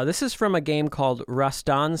head-scratching. This is from a game called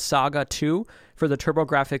Rastan Saga 2 for the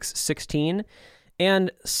TurboGrafx 16.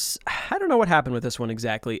 And I don't know what happened with this one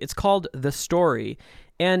exactly. It's called The Story,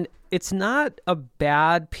 and it's not a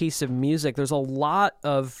bad piece of music. There's a lot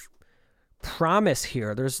of promise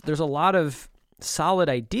here. There's a lot of solid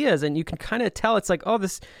ideas, and you can kind of tell it's like, oh,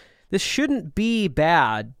 this shouldn't be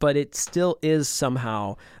bad, but it still is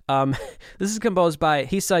somehow. This is composed by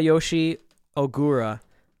Hisayoshi Ogura.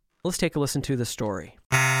 Let's take a listen to The Story.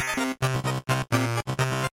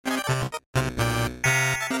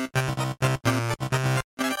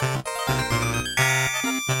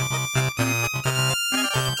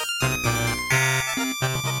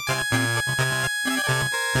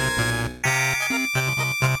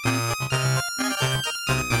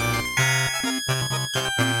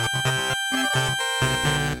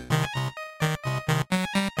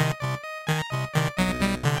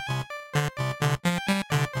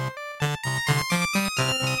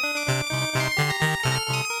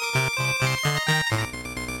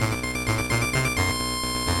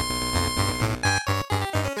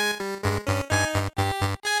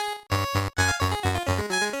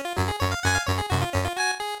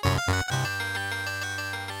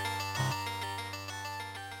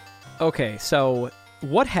 Okay, so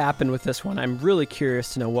what happened with this one? I'm really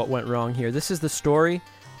curious to know what went wrong here. This is The Story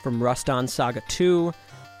from Rust-on Saga 2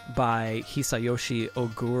 by Hisayoshi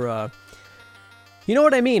Ogura. You know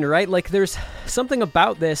what I mean, right? Like, there's something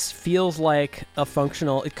about this feels like a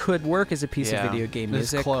functional... It could work as a piece of video game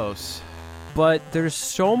music. It's close. But there's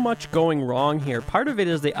so much going wrong here. Part of it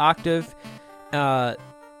is the octave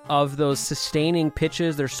of those sustaining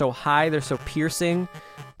pitches. They're so high, they're so piercing.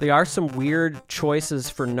 There are some weird choices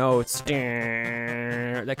for notes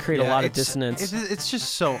that create a lot of dissonance. It's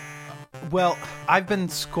just so... Well, I've been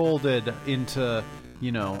scolded into,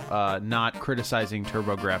 not criticizing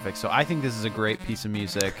TurboGrafx, so I think this is a great piece of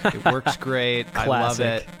music. It works great. I love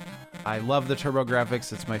it. I love the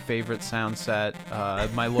TurboGrafx. It's my favorite sound set.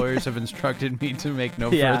 My lawyers have instructed me to make no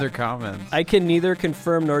further comments. I can neither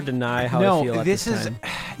confirm nor deny how I feel at this time.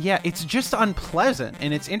 Yeah, it's just unpleasant,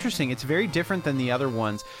 and it's interesting. It's very different than the other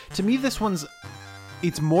ones. To me, this one's...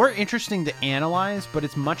 It's more interesting to analyze, but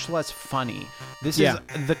it's much less funny. This is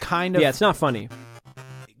the kind of... Yeah, it's not funny.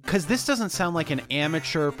 Because this doesn't sound like an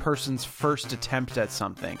amateur person's first attempt at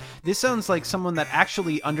something. This sounds like someone that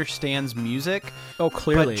actually understands music. Oh,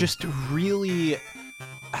 clearly. But just really...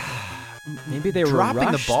 Maybe they were dropping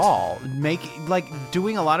rushed. the ball,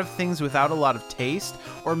 doing a lot of things without a lot of taste,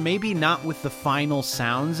 or maybe not with the final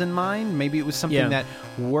sounds in mind. Maybe it was something that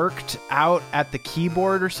worked out at the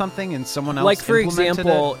keyboard or something, and someone else like, for implemented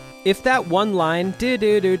example, it. If that one line where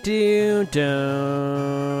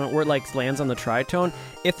it like lands on the tritone,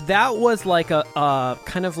 if that was like a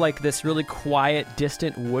kind of like this really quiet,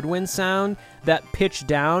 distant woodwind sound that pitched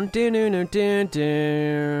down and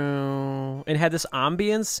had this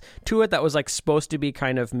ambience to it that was like supposed to be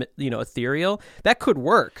kind of ethereal, that could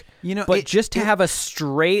work. But just to have a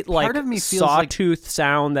straight like sawtooth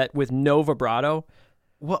sound that with no vibrato.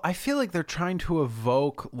 Well, I feel like they're trying to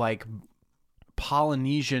evoke like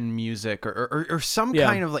Polynesian music or some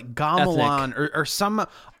kind of like gamelan or some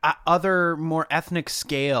other more ethnic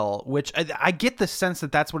scale, which I get the sense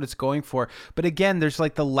that that's what it's going for. But again, there's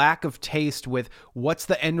like the lack of taste with what's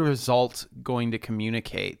the end result going to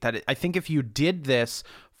communicate. That I think if you did this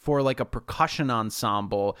for like a percussion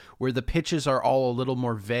ensemble where the pitches are all a little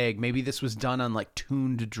more vague, maybe this was done on like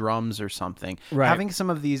tuned drums or something. Right. Having some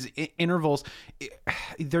of these intervals,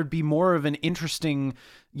 there'd be more of an interesting,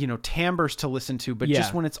 timbres to listen to. But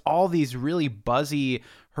just when it's all these really buzzy,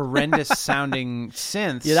 horrendous sounding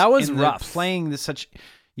synths, that was and rough. Playing this such,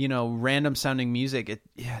 random sounding music,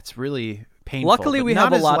 it's really painful. Luckily, we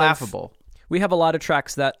have a lot laughable. We have a lot of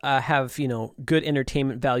tracks that have, good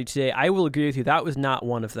entertainment value today. I will agree with you. That was not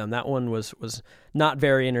one of them. That one was not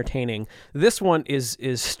very entertaining. This one is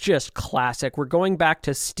just classic. We're going back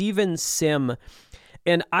to Steven Sim,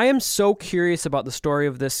 and I am so curious about the story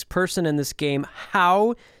of this person in this game.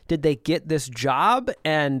 How did they get this job,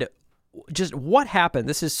 and just what happened?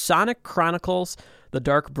 This is Sonic Chronicles: The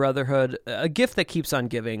Dark Brotherhood, a gift that keeps on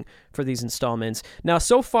giving for these installments. Now,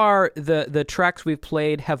 so far, the tracks we've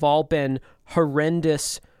played have all been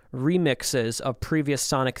horrendous remixes of previous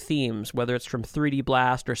Sonic themes, whether it's from 3D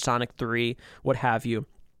Blast or Sonic 3, what have you.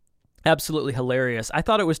 Absolutely hilarious. I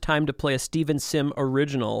thought it was time to play a Steven Sim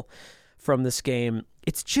original from this game.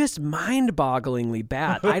 It's just mind-bogglingly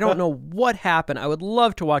bad. I don't know what happened. I would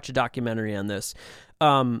love to watch a documentary on this.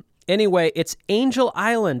 Anyway, it's Angel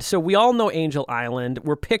Island. So we all know Angel Island.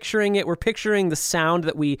 We're picturing it. We're picturing the sound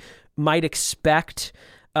that we might expect.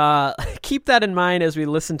 Keep that in mind as we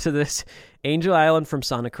listen to this Angel Island from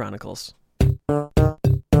Sonic Chronicles.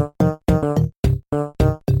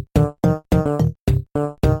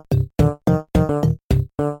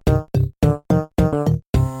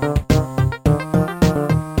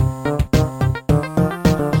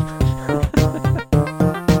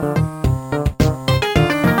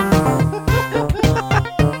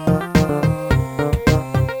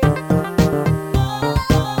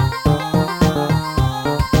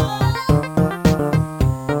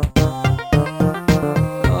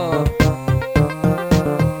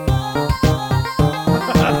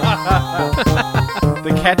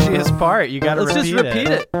 The catchiest part. You got to Let's repeat just repeat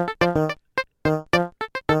it.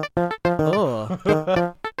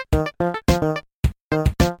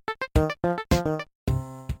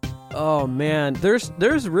 Oh man, there's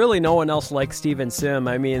really no one else like Steven Sim.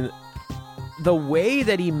 I mean, the way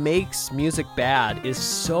that he makes music bad is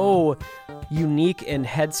so unique and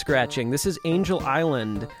head scratching. This is Angel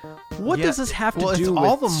Island. What does this have to do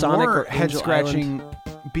all with the Sonic more or head Angel scratching Island?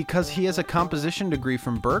 because he has a composition degree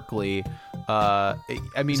from Berkeley. I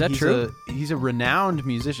mean, Is that true? He's a renowned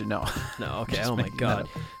musician. No, No, okay. Just Oh my making god. that up.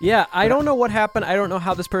 Yeah, I don't know what happened. I don't know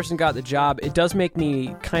how this person got the job. It does make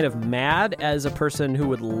me kind of mad as a person who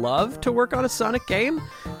would love to work on a Sonic game,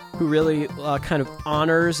 who really kind of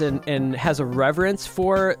honors and has a reverence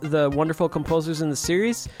for the wonderful composers in the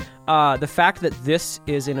series. The fact that this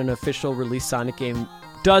is in an official release Sonic game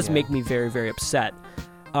does make me very, very upset.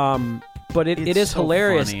 But it is so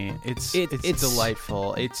hilarious. Funny. It's It's-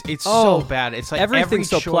 delightful. It's Oh, so bad. It's like everything's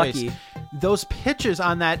so every choice. plucky. Those pitches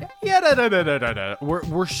on that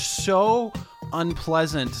were so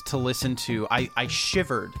unpleasant to listen to. I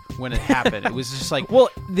shivered when it happened. It was just like Well,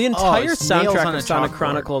 the entire it's nails soundtrack on a of Sonic chalkboard.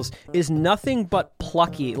 Chronicles is nothing but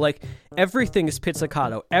plucky. Like everything is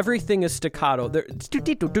pizzicato, everything is staccato.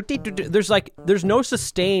 There's no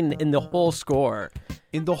sustain in the whole score.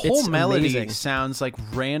 In the whole It's melody amazing. sounds like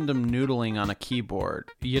random noodling on a keyboard.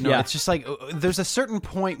 You know, Yeah. it's just like there's a certain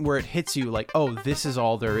point where it hits you like, oh, this is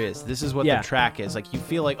all there is. This is what Yeah. the track is. Like you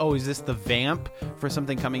feel like, oh, is this the vamp for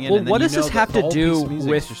something coming in? Well, and then what you does know this that have the to whole do piece of music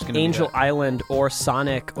is with just gonna be Angel that. Island or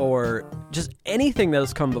Sonic or just anything that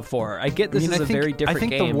has come before? I get this is a very different I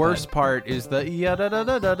think game. the worst part is the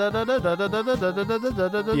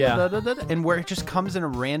and where it just comes in a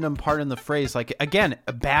random part in the phrase. Like again,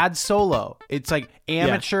 a bad solo. It's like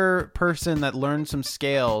amateur person that learned some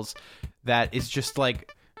scales that is just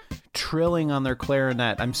like trilling on their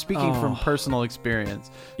clarinet. I'm speaking from personal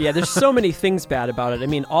experience. Yeah, there's so many things bad about it. I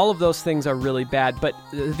mean, all of those things are really bad, but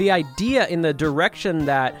the idea in the direction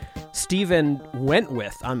that Steven went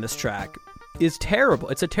with on this track is terrible.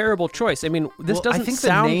 It's a terrible choice. I mean, this Well, doesn't I think the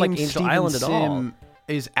sound name like Angel Steven Island at all. Sim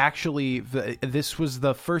is actually this was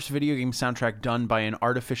the first video game soundtrack done by an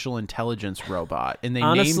artificial intelligence robot, and they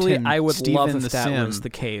Honestly, named him I would Steven love the if that Sim. was the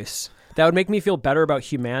case. That would make me feel better about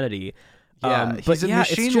humanity. Yeah, But he's a yeah, it's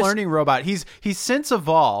machine just- learning robot. He's since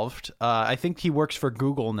evolved. I think he works for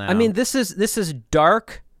Google now. I mean, this is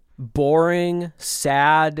dark, boring,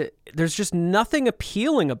 sad. There's just nothing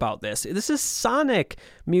appealing about this. This is Sonic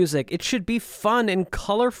music. It should be fun and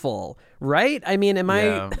colorful, right? I mean, am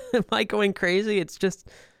Yeah. am I going crazy? It's just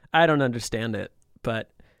I don't understand it. But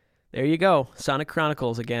there you go, Sonic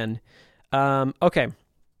Chronicles again. Okay,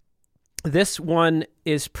 this one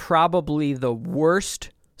is probably the worst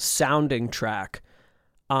sounding track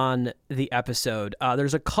on the episode.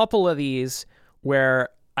 There's a couple of these where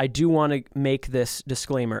I do want to make this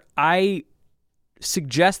disclaimer. I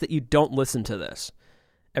suggest that you don't listen to this.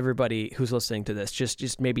 Everybody who's listening to this,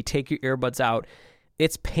 just maybe take your earbuds out.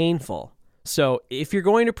 It's painful. So if you're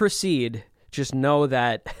going to proceed, just know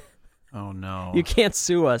that oh no, you can't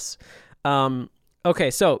sue us. Okay,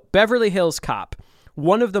 so Beverly Hills Cop,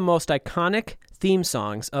 one of the most iconic theme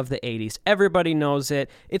songs of the 80s. Everybody knows it.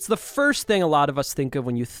 It's the first thing a lot of us think of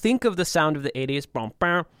when you think of the sound of the 80s. Boom,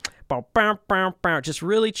 boom, boom, boom, boom, boom. Just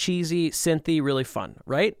really cheesy, synthy, really fun,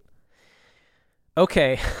 right?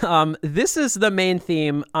 Okay, this is the main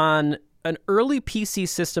theme on an early PC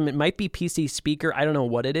system. It might be PC Speaker. I don't know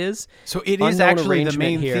what it is. so it is Unknown actually the arrangement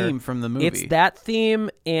main here. theme from the movie. It's that theme,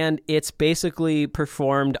 and it's basically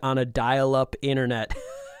performed on a dial-up internet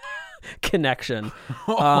connection.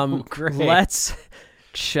 Great. Let's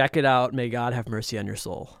check it out. May God have mercy on your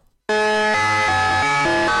soul.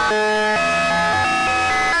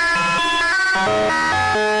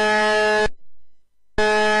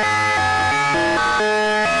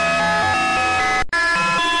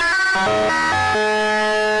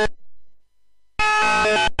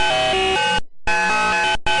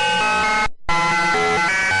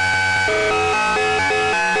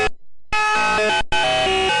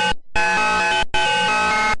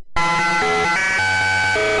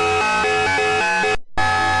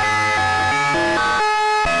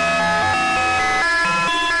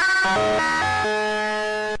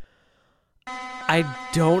 I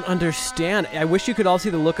don't understand. I wish you could all see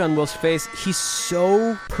the look on Will's face. He's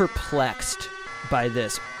so perplexed by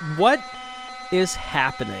this. What is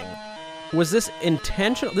happening? Was this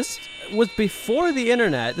intentional? This was before the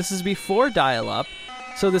internet. This is before dial-up.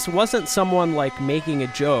 So this wasn't someone like making a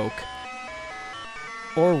joke.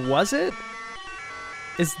 Or was it?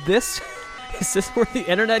 Is this Is this where the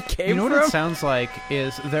internet came You know from? what it sounds like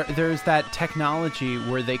is there's that technology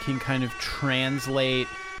where they can kind of translate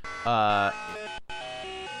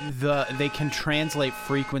they can translate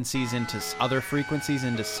frequencies into other frequencies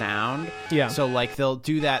into sound. Yeah. So like they'll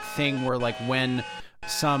do that thing where like when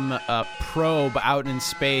some probe out in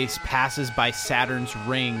space passes by Saturn's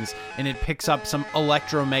rings and it picks up some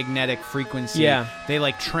electromagnetic frequency. Yeah. They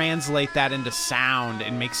like translate that into sound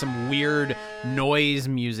and make some weird noise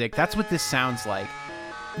music. That's what this sounds like.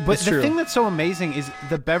 But It's the true. thing that's so amazing is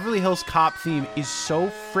the Beverly Hills Cop theme is so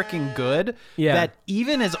freaking good Yeah. that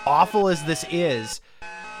even as awful as this is,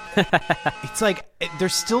 it's like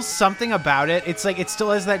there's still something about it. It's like it still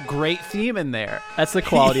has that great theme in there. That's the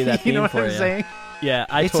quality of that theme You know what for I'm you. saying? Yeah,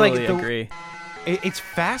 I It's like totally the- agree. It's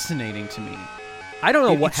fascinating to me. I don't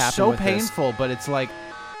know what It's happened so with this. painful, but it's like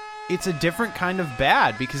it's a different kind of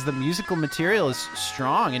bad because the musical material is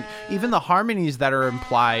strong and even the harmonies that are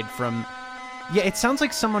implied from it sounds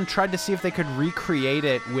like someone tried to see if they could recreate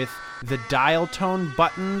it with the dial tone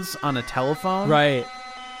buttons on a telephone. Right.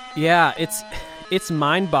 Yeah, it's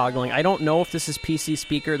mind-boggling. I don't know if this is PC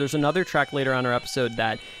Speaker. There's another track later on our episode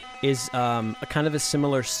that is a kind of a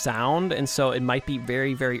similar sound, and so it might be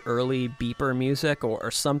very, very early beeper music or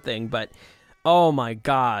something, but oh my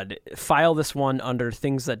god. File this one under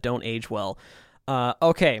things that don't age well.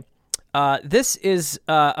 Okay. This is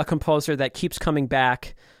a composer that keeps coming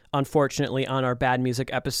back, unfortunately, on our bad music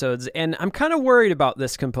episodes, and I'm kind of worried about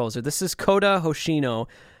this composer. This is Kota Hoshino.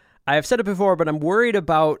 I have said it before, but I'm worried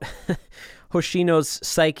about Hoshino's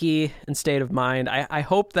psyche and state of mind. I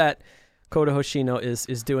hope that Kota Hoshino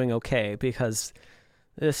is doing okay because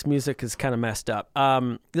this music is kind of messed up.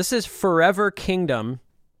 This is Forever Kingdom,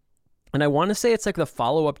 and I want to say it's like the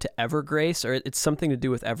follow-up to Evergrace, or it's something to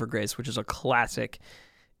do with Evergrace, which is a classic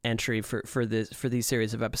entry for these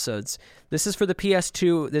series of episodes. This is for the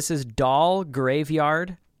PS2. This is Doll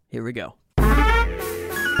Graveyard. Here we go.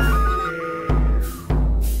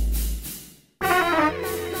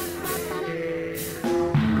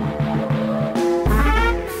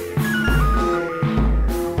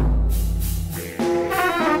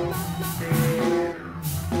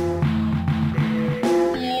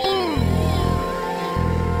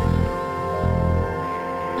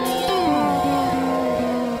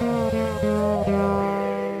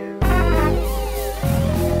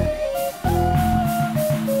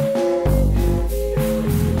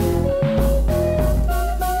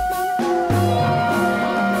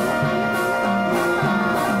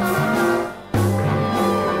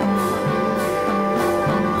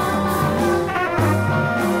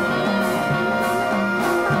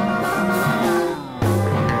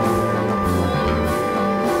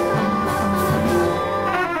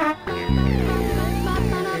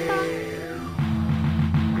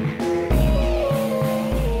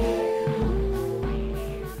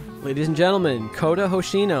 Ladies and gentlemen, Kota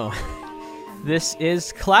Hoshino. This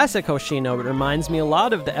is classic Hoshino. It reminds me a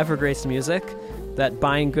lot of the Evergrace music, that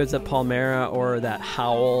Buying Goods at Palmyra or that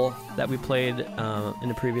Howl that we played in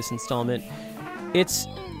a previous installment.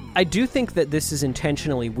 I do think that this is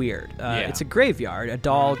intentionally weird. It's a graveyard, a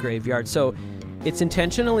doll graveyard, so it's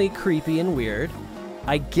intentionally creepy and weird.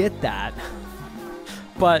 I get that,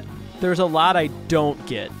 but there's a lot I don't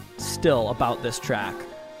get still about this track.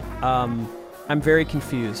 I'm very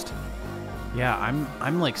confused. Yeah,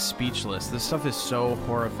 I'm like speechless. This stuff is so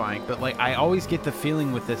horrifying. But like I always get the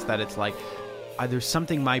feeling with this that it's like there's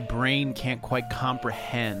something my brain can't quite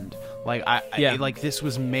comprehend. Like I like this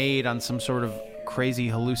was made on some sort of crazy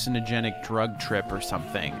hallucinogenic drug trip or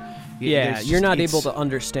something. Yeah, There's you're just- not it's- able to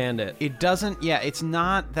understand it. It doesn't. Yeah, it's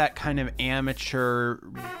not that kind of amateur,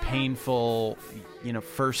 painful,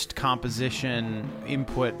 first composition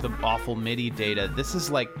input, the awful MIDI data. This is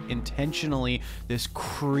like intentionally this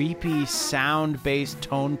creepy sound-based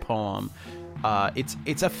tone poem.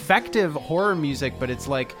 It's effective horror music, but it's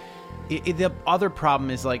like the other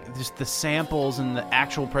problem is like just the samples and the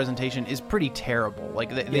actual presentation is pretty terrible.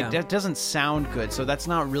 Like it doesn't sound good, so that's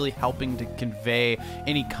not really helping to convey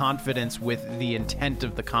any confidence with the intent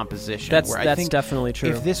of the composition. That's I think definitely true.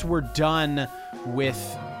 If this were done with,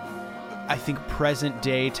 I think, present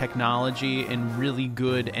day technology and really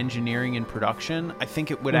good engineering and production, I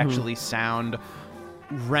think it would actually sound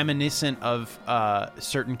reminiscent of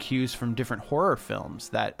certain cues from different horror films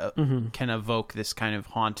that can evoke this kind of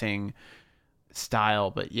haunting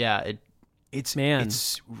style. But yeah,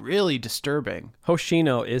 it's really disturbing.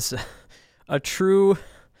 Hoshino is a true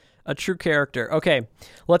character. Okay,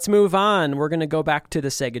 let's move on. We're going to go back to the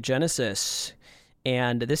Sega Genesis.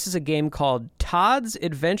 And this is a game called Todd's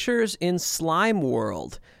Adventures in Slime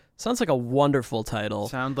World. Sounds like a wonderful title.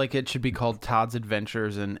 Sound like it should be called Todd's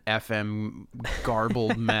Adventures in FM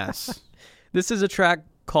Garbled Mess. This is a track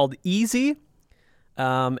called Easy,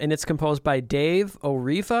 and it's composed by Dave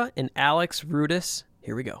Oriva and Alex Rudis.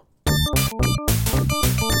 Here we go.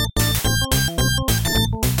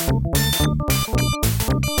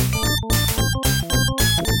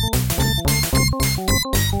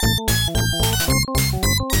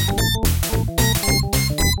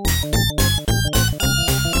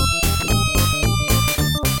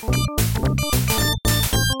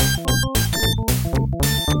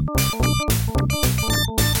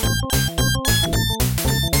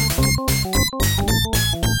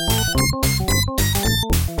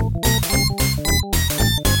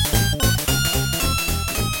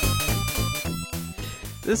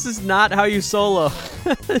 This is not how you solo.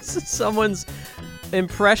 This is someone's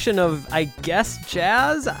impression of, I guess,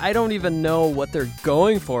 jazz? I don't even know what they're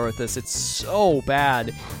going for with this. It's so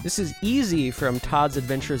bad. This is Easy from Todd's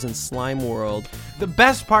Adventures in Slime World. The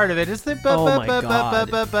best part of it is the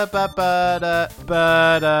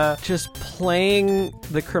just playing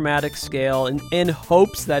the chromatic scale in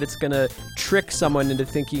hopes that it's going to trick someone into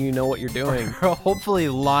thinking you know what you're doing. Or hopefully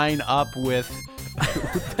line up with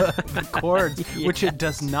the chords, which it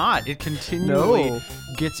does not. It continually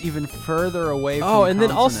gets even further away from and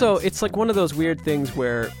then also consonants. it's like one of those weird things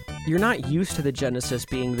where you're not used to the Genesis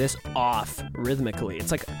being this off rhythmically.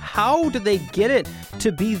 It's like, how did they get it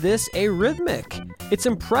to be this arrhythmic? It's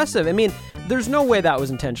impressive. I mean, there's no way that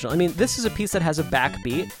was intentional. I mean, this is a piece that has a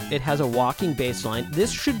backbeat. It has a walking bass line.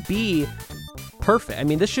 This should be perfect. I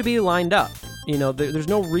mean, this should be lined up. You know, there's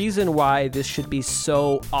no reason why this should be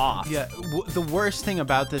so off. Yeah, the worst thing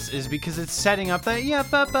about this is because it's setting up that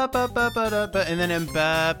and then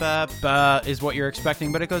ba ba ba is what you're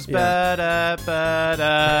expecting, but it goes ba da ba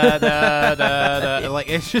da da da.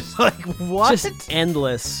 Like it's just like what? Just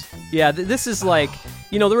endless. Yeah, this is like,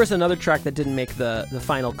 you know, there was another track that didn't make the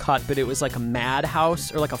final cut, but it was like a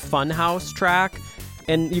Madhouse or like a Funhouse track.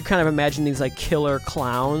 And you kind of imagine these like killer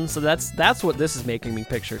clowns. So that's what this is making me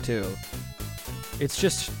picture too. It's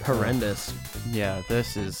just horrendous. Yeah,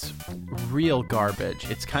 this is real garbage.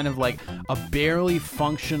 It's kind of like a barely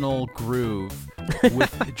functional groove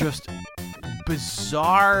with just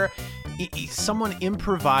bizarre someone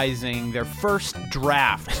improvising their first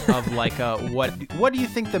draft of like a what do you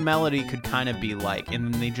think the melody could kind of be like,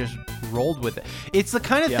 and then they just rolled with it. It's the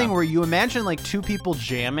kind of thing where you imagine like two people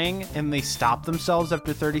jamming and they stop themselves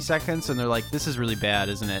after 30 seconds and they're like, this is really bad,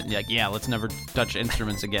 isn't it? And you're like, yeah, let's never touch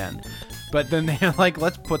instruments again. But then they're like,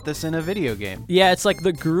 let's put this in a video game. Yeah, it's like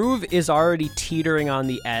the groove is already teetering on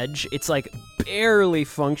the edge. It's like barely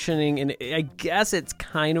functioning, and I guess it's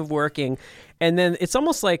kind of working. And then it's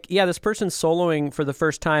almost like, yeah, this person's soloing for the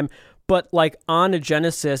first time, but like on a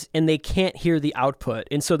Genesis, and they can't hear the output.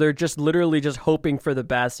 And so they're just literally just hoping for the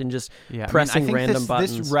best and just pressing random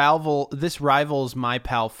buttons. This rivals My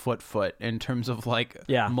Pal Foot in terms of like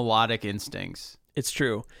melodic instincts. It's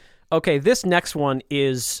true. Okay, this next one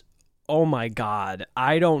is, oh my God,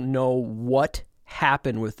 I don't know what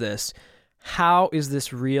happened with this. How is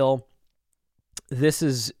this real? This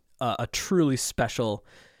is a truly special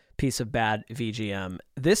piece of bad VGM.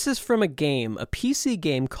 This is from a PC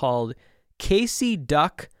game called Casey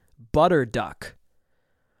Duck Butter Duck.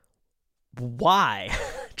 Why?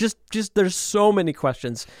 just there's so many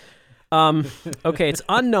questions. Okay, it's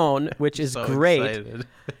unknown, which is so great. Excited.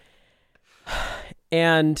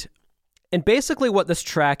 And basically what this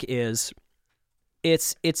track is,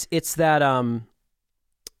 it's that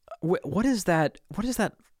what is that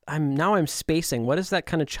I'm spacing. What is that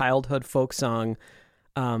kind of childhood folk song?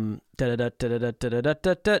 Is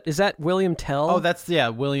that William Tell? Oh, that's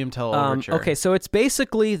William Tell Overture. Okay, so it's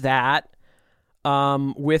basically that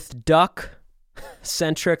with duck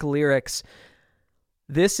centric lyrics.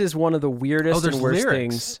 This is one of the weirdest and worst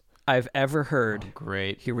things I've ever heard. Oh,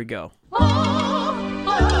 great. Here we go.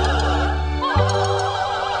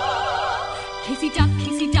 Casey Duck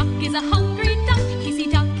is a hungry duck. Casey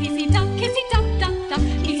Duck, duck, duck.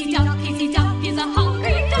 Casey Duck is a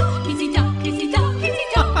hungry duck. Casey Duck, duck, duck.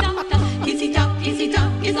 Casey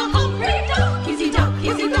Duck is a hungry duck. Casey Duck,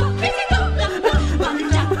 duck, duck. Butter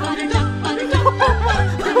duck, butter duck, butter duck,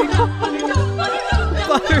 butter duck, butter duck,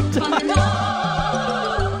 butter duck.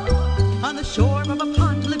 On the shore of a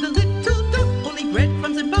pond lived a little duck, only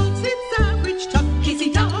breadcrumbs and bones its average tuck.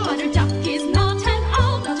 Casey Duck, butter duck is not at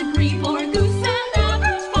all, not a grebe or a goose and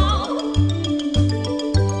average fall.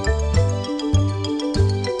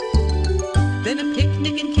 Then a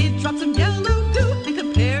picnic and kid dropped some yellow goo, and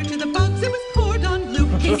compared to the bugs it was cordon bleu.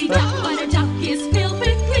 Casey Duck, butter duck is filled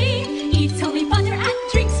with glee, eats only butter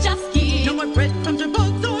and drinks just ghee. No more breadcrumbs or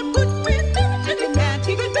bugs or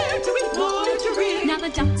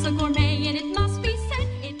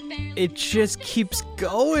it just keeps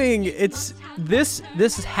going. It's this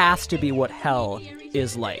has to be what hell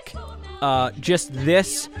is like. Just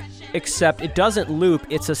this, except it doesn't loop.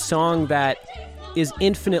 It's a song that is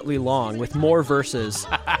infinitely long with more verses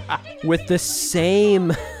with the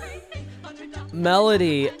same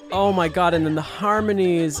melody. Oh my god, and then the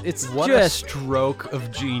harmonies. It's What just a stroke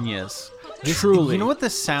of genius. truly. You know what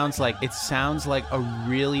this sounds like? It sounds like a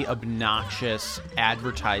really obnoxious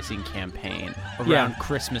advertising campaign around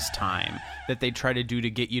Christmas time that they try to do to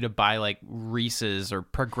get you to buy like Reese's or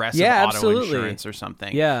Progressive Auto absolutely. Insurance or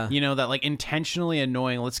something. Yeah. You know, that like intentionally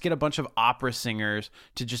annoying, let's get a bunch of opera singers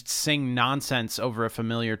to just sing nonsense over a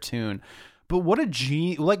familiar tune. But what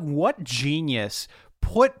genius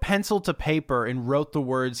put pencil to paper and wrote the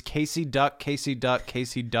words Casey Duck, Casey Duck,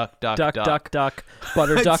 Casey Duck, Duck, duck, duck, duck,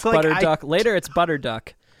 butter duck, It's like butter duck. Later, it's butter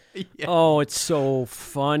duck. Yeah. Oh, it's so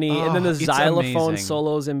funny. And then the it's xylophone amazing.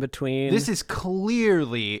 solos in between. This is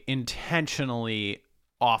clearly intentionally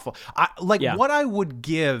awful. Yeah. What I would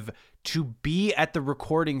give to be at the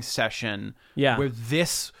recording session where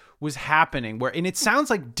this was happening, and it sounds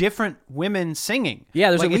like different women singing. Yeah,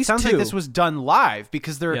 there's like, at least it sounds two. like this was done live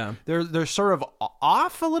because they're sort of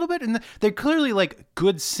off a little bit, and they're clearly like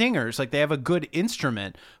good singers, like they have a good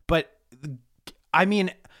instrument. But I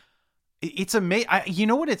mean, it's amazing. You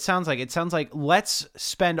know what it sounds like? It sounds like let's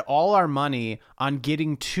spend all our money on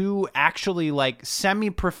getting two actually like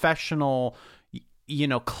semi-professional,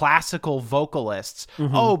 classical vocalists.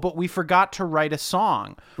 Mm-hmm. Oh, but we forgot to write a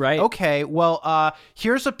song. Right. Okay, well,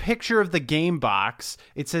 here's a picture of the game box.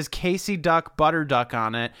 It says Casey Duck, Butter Duck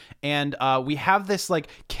on it. And we have this like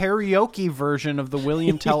karaoke version of the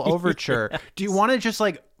William Tell Overture. Do you want to just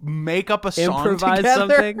like make up a song Improvise together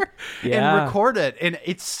something? Yeah. and record it? And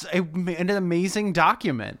it's an amazing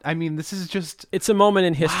document. I mean, this is just... It's a moment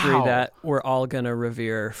in history Wow. that we're all going to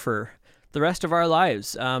revere for the rest of our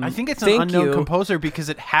lives. I think it's an unknown composer because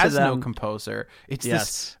it has no composer. It's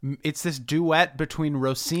this duet between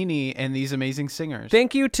Rossini and these amazing singers.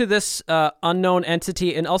 Thank you to this unknown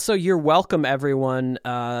entity, and also you're welcome, everyone.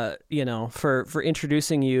 For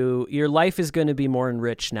introducing you. Your life is going to be more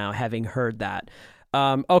enriched now, having heard that.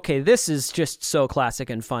 Okay, this is just so classic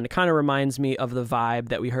and fun. It kind of reminds me of the vibe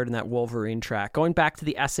that we heard in that Wolverine track. Going back to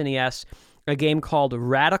the SNES, a game called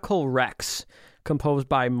Radical Rex, composed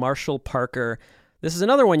by Marshall Parker. This is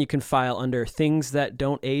another one you can file under Things That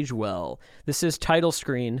Don't Age Well. This is title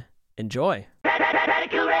screen. Enjoy.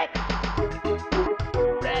 Radical Rex.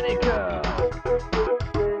 Radical.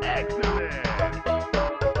 Excellent.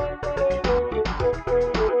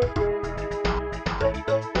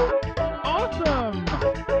 Awesome.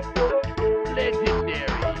 Legendary.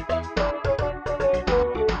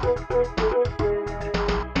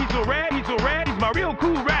 He's so rad, he's my real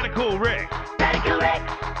cool Radical Rex. Radical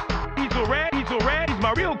Rex. He's so rad, he's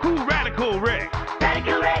my real cool Radical Rex.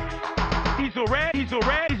 Radical Rex. He's so rad,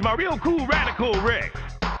 he's my real cool Radical Rex.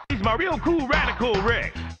 He's my real cool Radical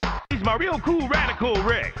Rex. He's my real cool Radical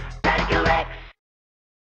Rex. Radical Rex.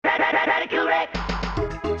 Radical Rex.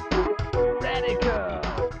 Radical.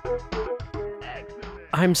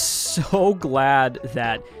 I'm so glad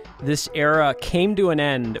that this era came to an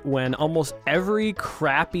end when almost every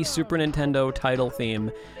crappy Super Nintendo title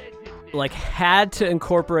theme like had to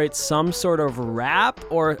incorporate some sort of rap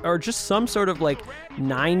or just some sort of like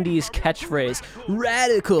 90s catchphrase.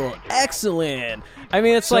 Radical, excellent. I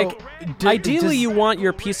mean, it's So, like ideally does- you want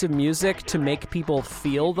your piece of music to make people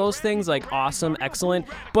feel those things like awesome, excellent,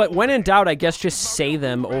 but when in doubt, I guess just say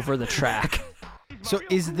them over the track. So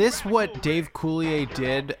is this what Dave Coulier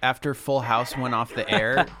did after Full House went off the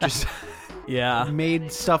air? Just Yeah.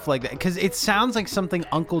 made stuff like that? Because it sounds like something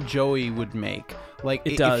Uncle Joey would make. Like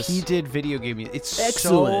It if does. he did video game music. It's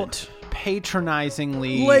Excellent. so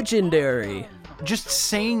patronizingly Legendary. just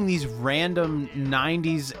saying these random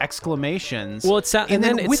 90s exclamations. Well, and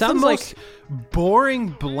then it with sounds the like- most boring,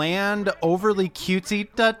 bland, overly cutesy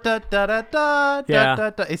da da da da da Yeah. da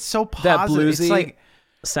da. It's so That positive. bluesy It's like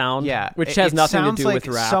sound, it which has nothing to sounds do like with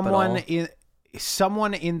rap someone at all.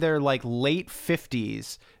 someone in their like late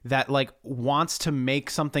 50s that like wants to make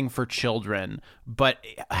something for children but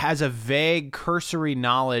has a vague cursory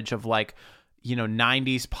knowledge of like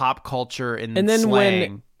 90s pop culture and then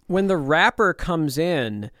slang. when the rapper comes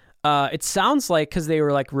in, it sounds like, because they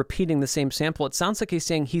were like repeating the same sample, it sounds like he's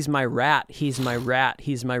saying, he's my rat, he's my rat,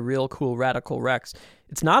 he's my real cool Radical Rex.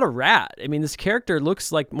 It's not a rat. I mean, this character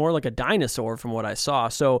looks like more like a dinosaur from what I saw.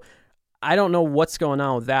 So I don't know what's going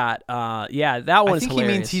on with that. That I one's think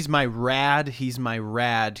hilarious. he means he's my rad, he's my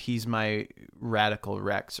rad, he's my Radical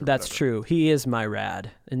Rex. Or That's whatever. true. He is my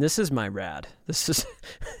rad, and this is my rad. This is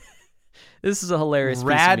This is a hilarious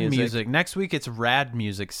Rad piece of music. Next week it's Rad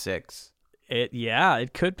Music 6.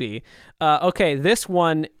 It could be. Okay, this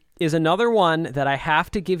one is another one that I have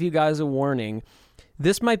to give you guys a warning.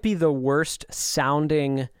 This might be the worst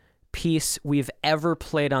sounding piece we've ever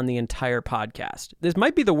played on the entire podcast. This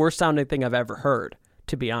might be the worst sounding thing I've ever heard,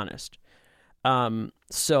 to be honest.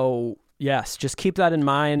 So yes, just keep that in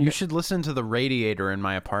mind. You should listen to the radiator in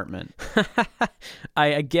my apartment. I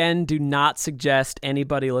again do not suggest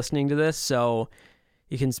anybody listening to this, so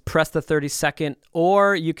you can press the 30-second,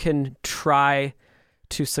 or you can try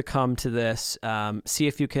to succumb to this. See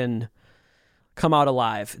if you can come out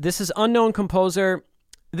alive. This is Unknown Composer.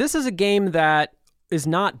 This is a game that is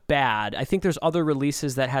not bad. I think there's other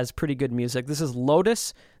releases that has pretty good music. This is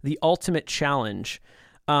Lotus, The Ultimate Challenge.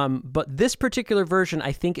 But this particular version,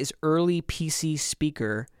 I think, is early PC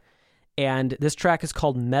Speaker. And this track is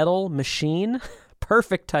called Metal Machine.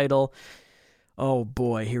 Perfect title. Oh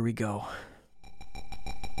boy, here we go.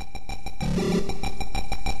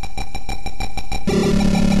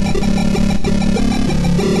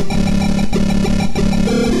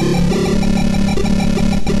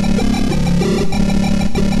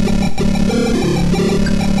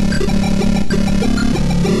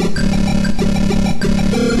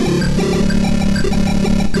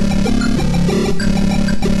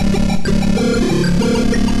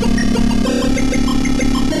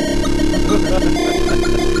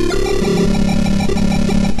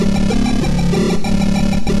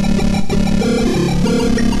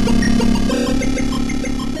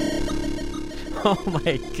 Oh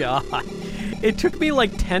my god. It took me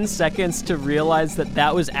like 10 seconds to realize that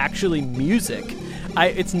that was actually music.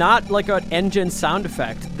 It's not like an engine sound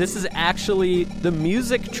effect. This is actually the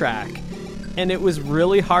music track. And it was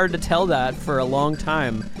really hard to tell that for a long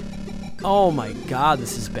time. Oh my god,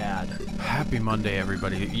 this is bad. Happy Monday,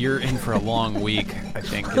 everybody. You're in for a long week, I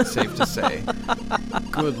think it's safe to say.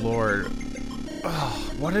 Good Lord.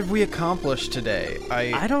 Oh, what did we accomplish today?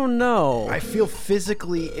 I don't know. I feel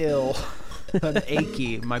physically ill and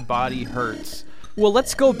achy. My body hurts. Well,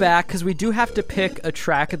 let's go back, because we do have to pick a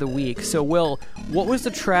track of the week. So, Will, what was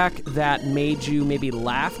the track that made you maybe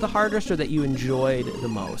laugh the hardest or that you enjoyed the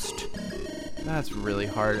most? That's really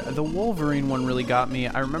hard. The Wolverine one really got me.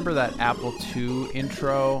 I remember that Apple II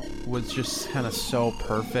intro was just kind of so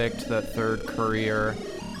perfect. The Third Courier.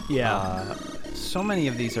 Yeah. So many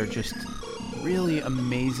of these are just really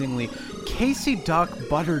amazingly... Casey Duck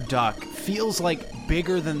Butter Duck feels like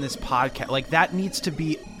bigger than this podcast. Like, that needs to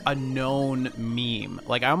be a known meme.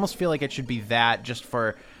 Like, I almost feel like it should be that just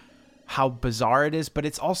for how bizarre it is, but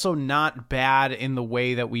it's also not bad in the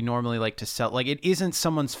way that we normally like to sell. Like, it isn't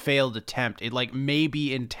someone's failed attempt. It like may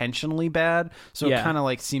be intentionally bad, so Yeah. it kind of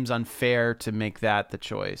like seems unfair to make that the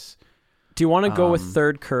choice. Do you want to go with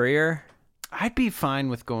Third Courier? I'd be fine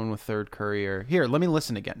with going with Third Courier. Here, let me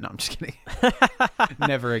listen again. No, I'm just kidding.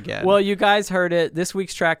 Never again. Well, you guys heard it. This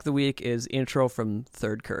week's track of the week is Intro from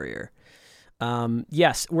Third Courier.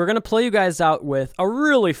 Yes, we're going to play you guys out with a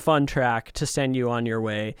really fun track to send you on your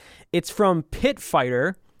way. It's from Pit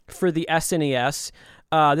Fighter for the SNES.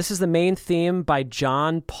 This is the main theme by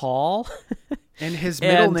John Paul. And his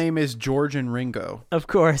middle name is George and Ringo. Of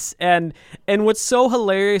course. And what's so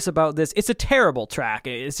hilarious about this, it's a terrible track.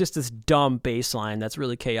 It's just this dumb bass line that's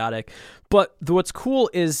really chaotic. But what's cool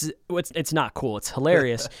is, it's not cool, it's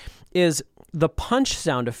hilarious, is the punch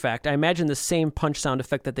sound effect. I imagine the same punch sound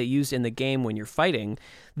effect that they used in the game when you're fighting,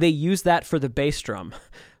 they use that for the bass drum.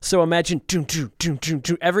 So imagine doom, doom, doom, doom,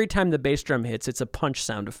 doom. Every time the bass drum hits, it's a punch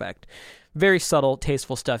sound effect. Very subtle,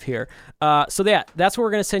 tasteful stuff here. So yeah, that's what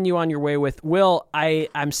we're going to send you on your way with. Will,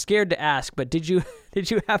 I'm scared to ask, but did you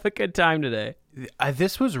have a good time today?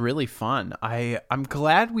 This was really fun. I'm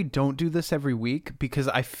glad we don't do this every week, because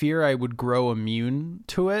I fear I would grow immune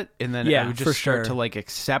to it, and then I would just start to like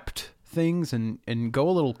accept things and go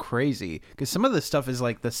a little crazy, because some of this stuff is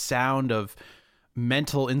like the sound of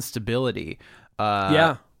mental instability.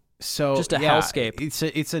 So just a hellscape.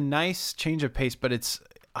 It's a nice change of pace, but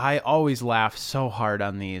I always laugh so hard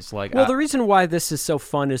on these. Like, well, the reason why this is so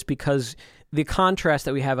fun is because the contrast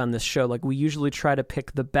that we have on this show, like, we usually try to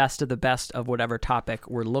pick the best of whatever topic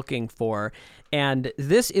we're looking for. And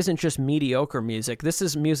this isn't just mediocre music. This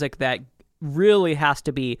is music that really has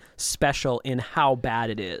to be special in how bad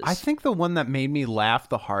it is. I think the one that made me laugh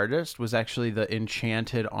the hardest was actually the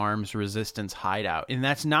Enchanted Arms Resistance Hideout. And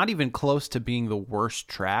that's not even close to being the worst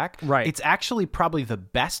track. Right. It's actually probably the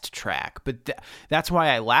best track. But that's why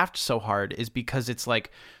I laughed so hard, is because it's like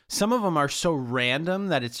some of them are so random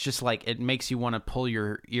that it's just like it makes you want to pull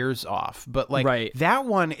your ears off. But like that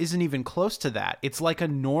one isn't even close to that. It's like a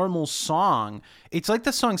normal song. It's like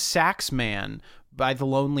the song Sax Man by The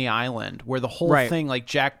Lonely Island, where the whole Right. thing, like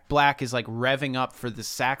Jack Black is like revving up for the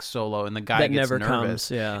sax solo, and the guy That gets never nervous.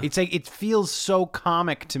 comes, yeah. It's like it feels so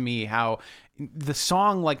comic to me how the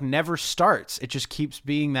song like never starts. It just keeps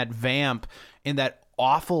being that vamp and that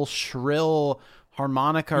awful shrill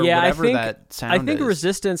harmonica or whatever that sound I think is.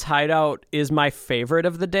 Resistance Hideout is my favorite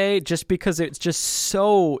of the day just because it's just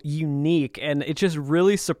so unique and it just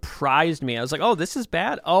really surprised me. I was like, oh, this is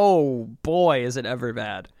bad? Oh, boy, is it ever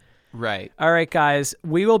bad. Right. All right, guys,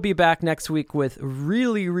 we will be back next week with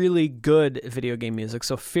really, really good video game music,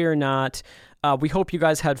 so fear not. We hope you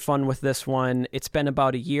guys had fun with this one. It's been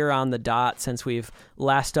about a year on the dot since we've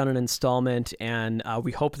last done an installment, and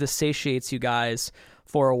we hope this satiates you guys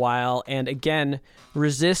for a while. And again,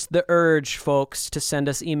 resist the urge, folks, to send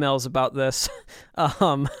us emails about this.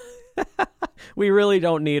 We really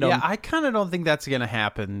don't need them. Yeah, I kind of don't think that's going to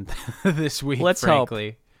happen this week, Let's hope.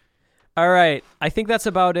 frankly. All right, I think that's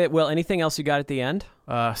about it. Will, anything else you got at the end?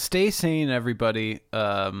 Stay sane, everybody.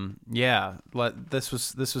 This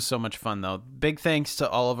was so much fun, though. Big thanks to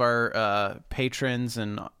all of our patrons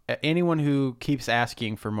and anyone who keeps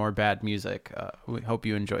asking for more bad music. We hope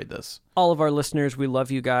you enjoyed this. All of our listeners, we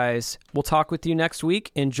love you guys. We'll talk with you next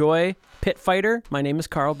week. Enjoy Pit Fighter. My name is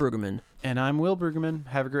Carl Brueggemann. And I'm Will Brueggemann.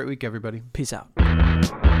 Have a great week, everybody. Peace out.